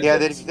to be Vengeance. Yeah,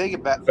 that if you think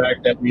about the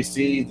fact that we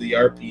see the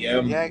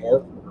RPM Yeah.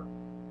 morpher.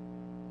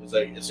 It's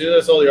like, as soon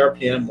as I saw the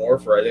RPM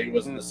morpher, I think it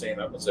was in the same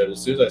episode. As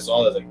soon as I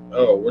saw that, I was like,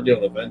 oh, we're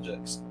dealing with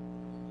Vengeance.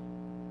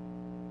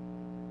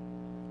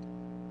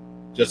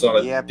 Just on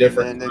a Yep,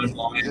 different and then if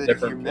timeline, you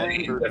different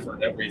plane, remember-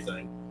 different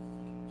everything.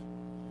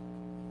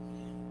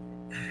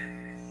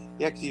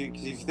 Yeah, because if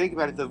you think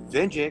about it, the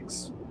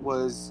Vengeance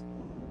was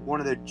one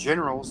of the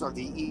generals of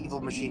the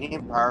Evil Machine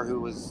Empire, who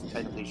was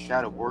technically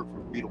Shadowborg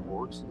from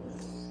Beetleborgs,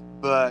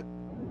 but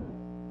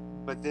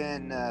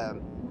then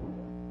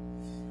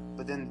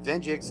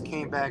Vengeance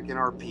came back in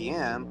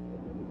RPM,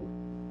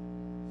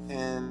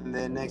 and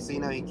then next thing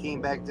you know, he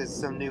came back to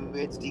some new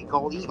entity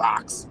called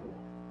Evox.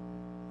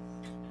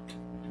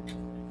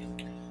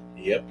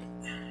 Yep.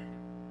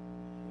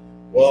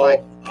 Well,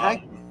 Like, can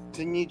I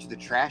continue to the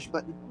trash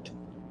button?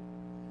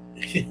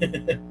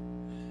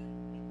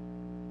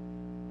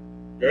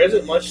 there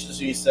isn't much to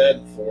be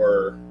said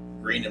for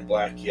Green and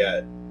Black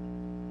yet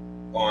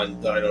on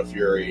Dino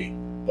Fury,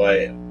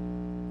 but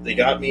they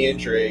got me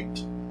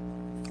intrigued.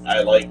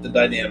 I like the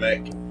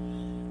dynamic.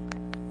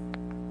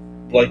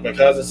 Like my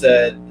cousin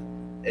said,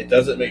 it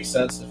doesn't make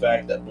sense the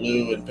fact that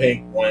Blue and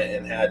Pink went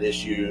and had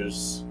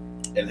issues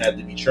and had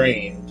to be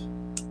trained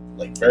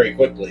like very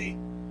quickly,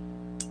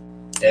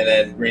 and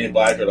then Green and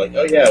Black are like,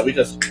 oh yeah, we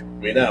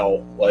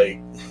know, like.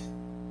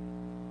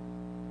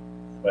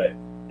 But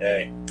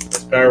hey,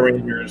 it's Power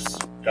Rangers,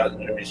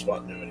 continuity,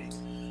 spontaneity.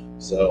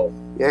 So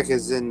Yeah,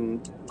 because in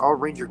all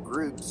Ranger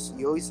groups,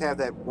 you always have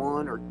that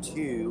one or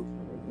two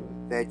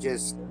that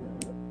just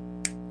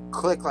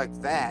click like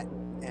that,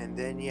 and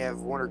then you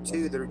have one or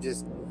two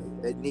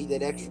that need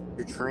that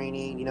extra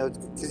training. You know,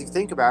 because if you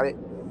think about it,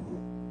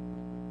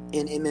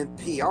 in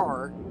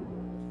MMPR,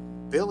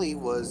 Billy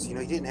was, he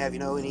didn't have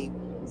any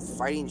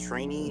fighting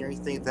training or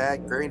anything like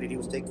that. Granted, he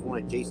was taking one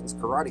of Jason's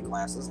karate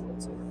classes,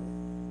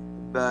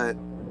 but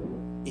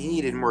he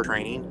needed more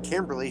training.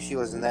 Kimberly, she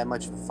wasn't that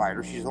much of a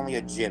fighter. She's only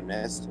a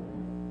gymnast.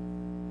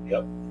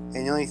 Yep.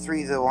 And the only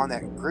three, though, on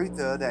that group,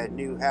 though, that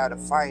knew how to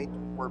fight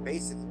were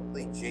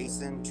basically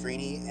Jason,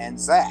 Trini, and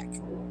Zach.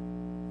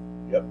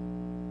 Yep.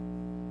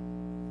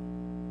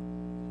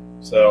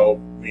 So,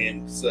 I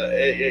mean,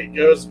 it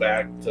goes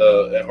back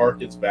to, it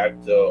harkens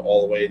back to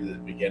all the way to the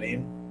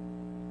beginning.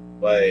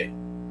 But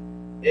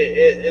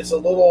it's a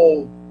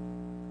little,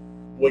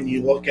 when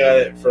you look at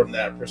it from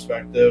that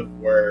perspective,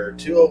 where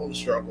two of them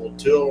struggled,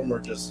 two of them are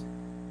just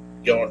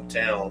going to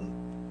town,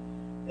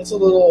 it's a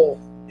little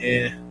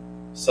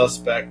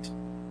suspect.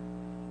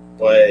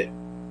 But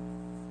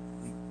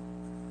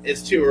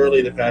it's too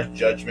early to pass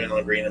judgment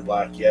on Green and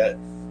Black yet.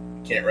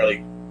 Can't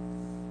really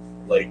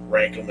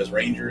rank them as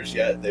Rangers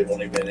yet. They've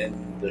only been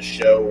in the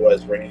show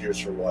as Rangers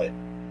for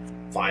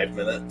 5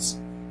 minutes,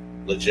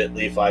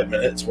 legitly 5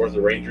 minutes worth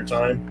of Ranger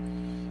time.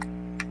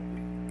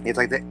 It's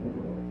like they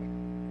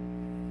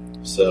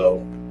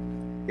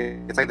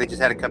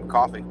just had a cup of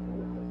coffee.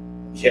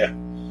 Yeah.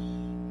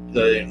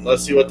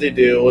 Let's see what they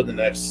do in the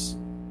next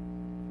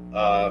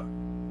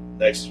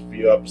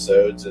few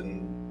episodes,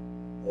 and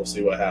we'll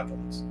see what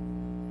happens.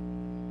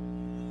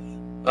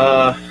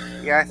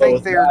 Yeah, I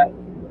think they're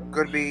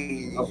going to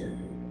be. Oh.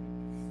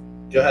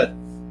 Go ahead.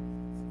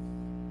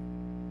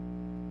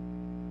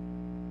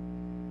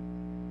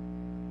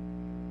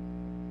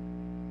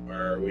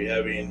 Are we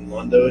having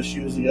Mondo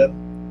issues again?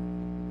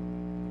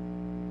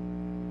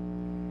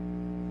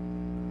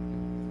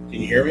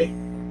 Can you hear me?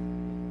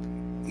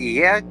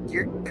 Yeah,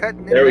 you're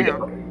cutting it There we out.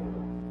 go.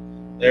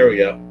 There we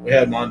go. We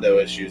had Mondo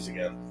issues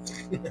again.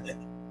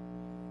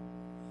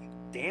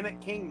 Damn it,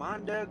 King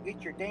Mondo,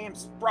 get your damn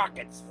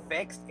sprockets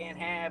fixed and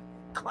have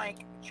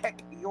Clank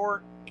check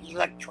your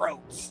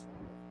electrodes.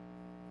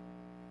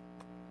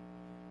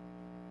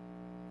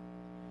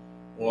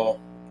 Well,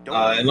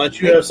 unless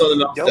you have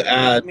something else to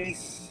add,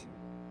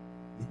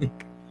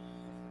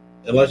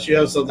 unless you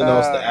have something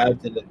else to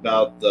add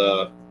about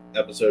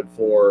episode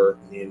 4,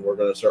 I mean, we're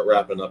going to start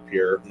wrapping up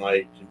here.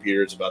 My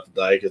computer's about to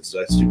die because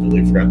I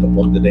stupidly forgot to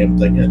plug the damn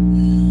thing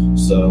in.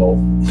 So,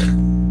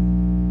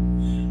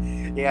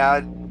 yeah,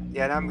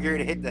 and I'm here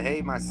to hit the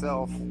hay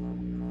myself.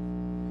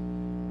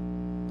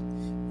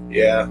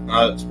 yeah,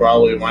 it's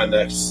probably my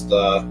next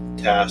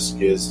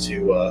task is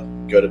to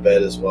go to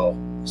bed as well.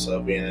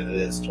 So, being that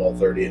it is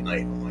 12:30 at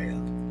night on my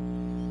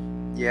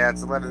end. Yeah,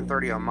 it's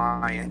 11:30 on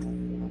my end.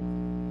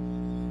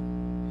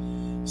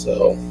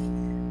 So,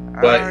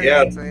 but Alright,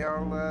 yeah,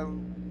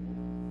 so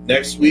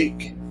next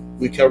week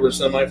we cover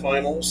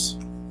semifinals.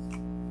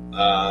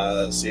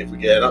 See if we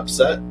get an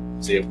upset.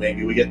 See if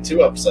maybe we get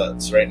 2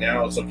 upsets. Right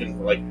now it's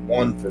looking like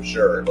 1 for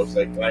sure. It looks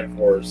like Time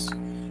Force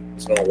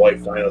is going to wipe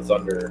Dino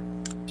Thunder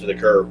to the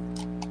curb.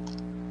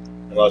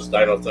 Unless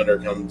Dino Thunder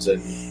comes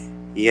and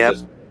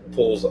just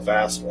pulls a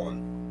fast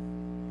one.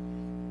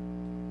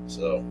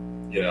 So,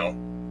 you know,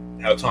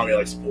 how Tommy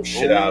likes to pull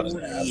shit out of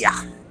his ass.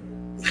 Yeah.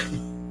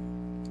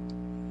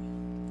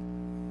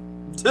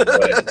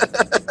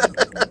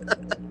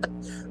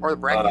 Or the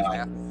bracket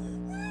half.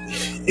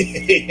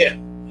 Yeah.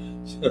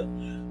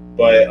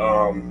 But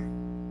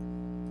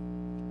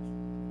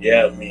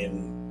yeah, I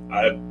mean,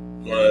 I'm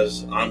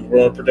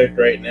going to predict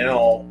right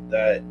now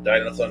that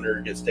Dino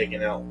Thunder gets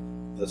taken out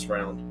this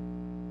round.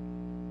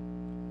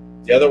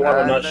 The other one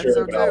I'm not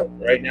sure about.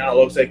 Right now, it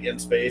looks like In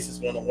Space is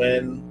going to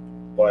win,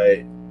 but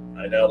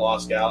I know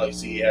Lost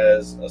Galaxy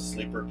has a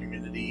sleeper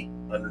community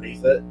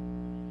underneath it.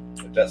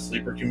 If that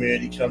sleeper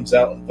community comes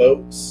out and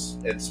votes,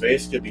 In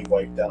Space could be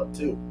wiped out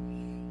too.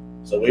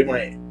 So we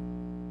might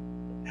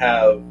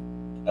have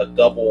a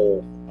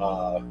double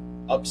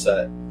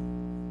upset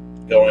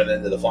going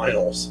into the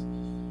finals.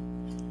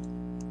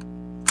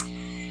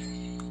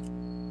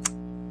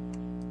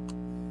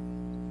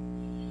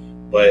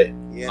 But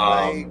yeah,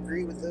 I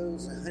agree with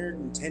those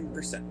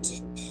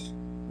 110%.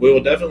 We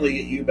will definitely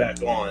get you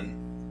back on.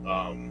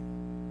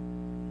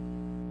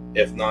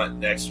 If not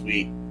next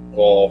week,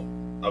 well,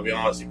 I'll be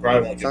honest, you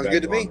probably won't get Sounds back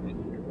good to on me.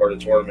 before the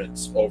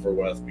tournament's over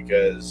with,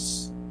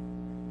 because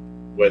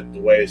with the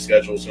way the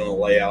schedule's going to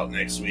lay out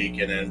next week,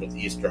 and then with the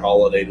Easter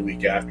holiday the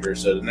week after.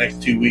 So the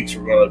next 2 weeks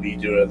we're going to be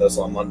doing this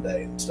on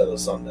Monday instead of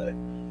Sunday.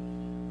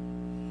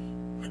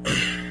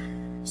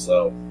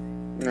 So,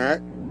 all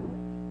right.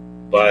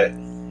 But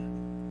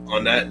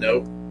on that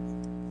note,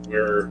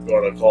 we're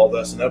going to call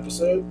this an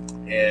episode.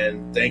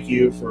 And thank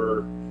you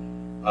for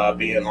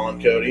being on,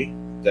 Cody.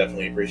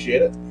 Definitely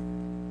appreciate it.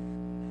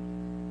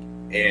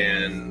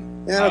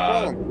 And yeah, no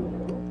problem.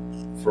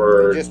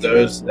 For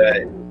those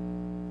that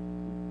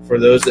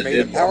may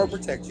did the power watch,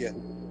 protect you.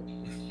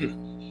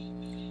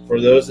 For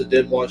those that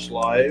did watch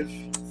live,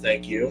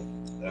 thank you.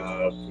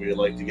 We would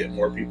like to get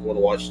more people to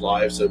watch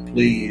live, so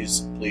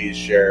please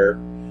share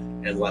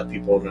and let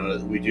people know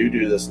that we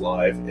do this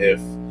live. If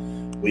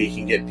we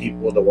can get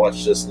people to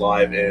watch this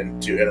live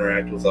and to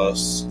interact with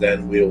us,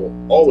 then we will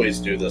always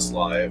do this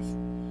live.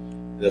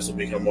 This will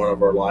become one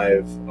of our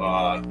live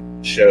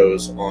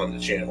shows on the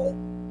channel,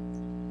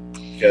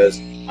 because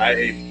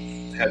I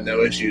have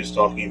no issues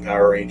talking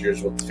Power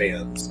Rangers with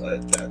fans.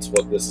 That's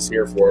what this is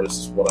here for. This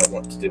is what I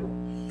want to do.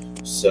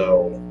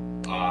 So,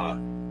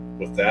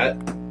 with that,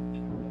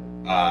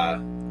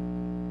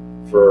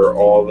 for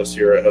all of us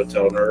here at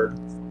Hotel Nerd,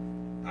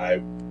 I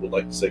would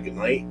like to say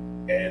goodnight.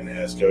 And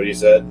as Cody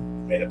said,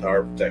 may the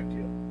power protect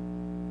you.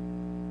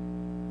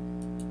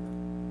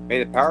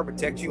 May the power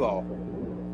protect you all.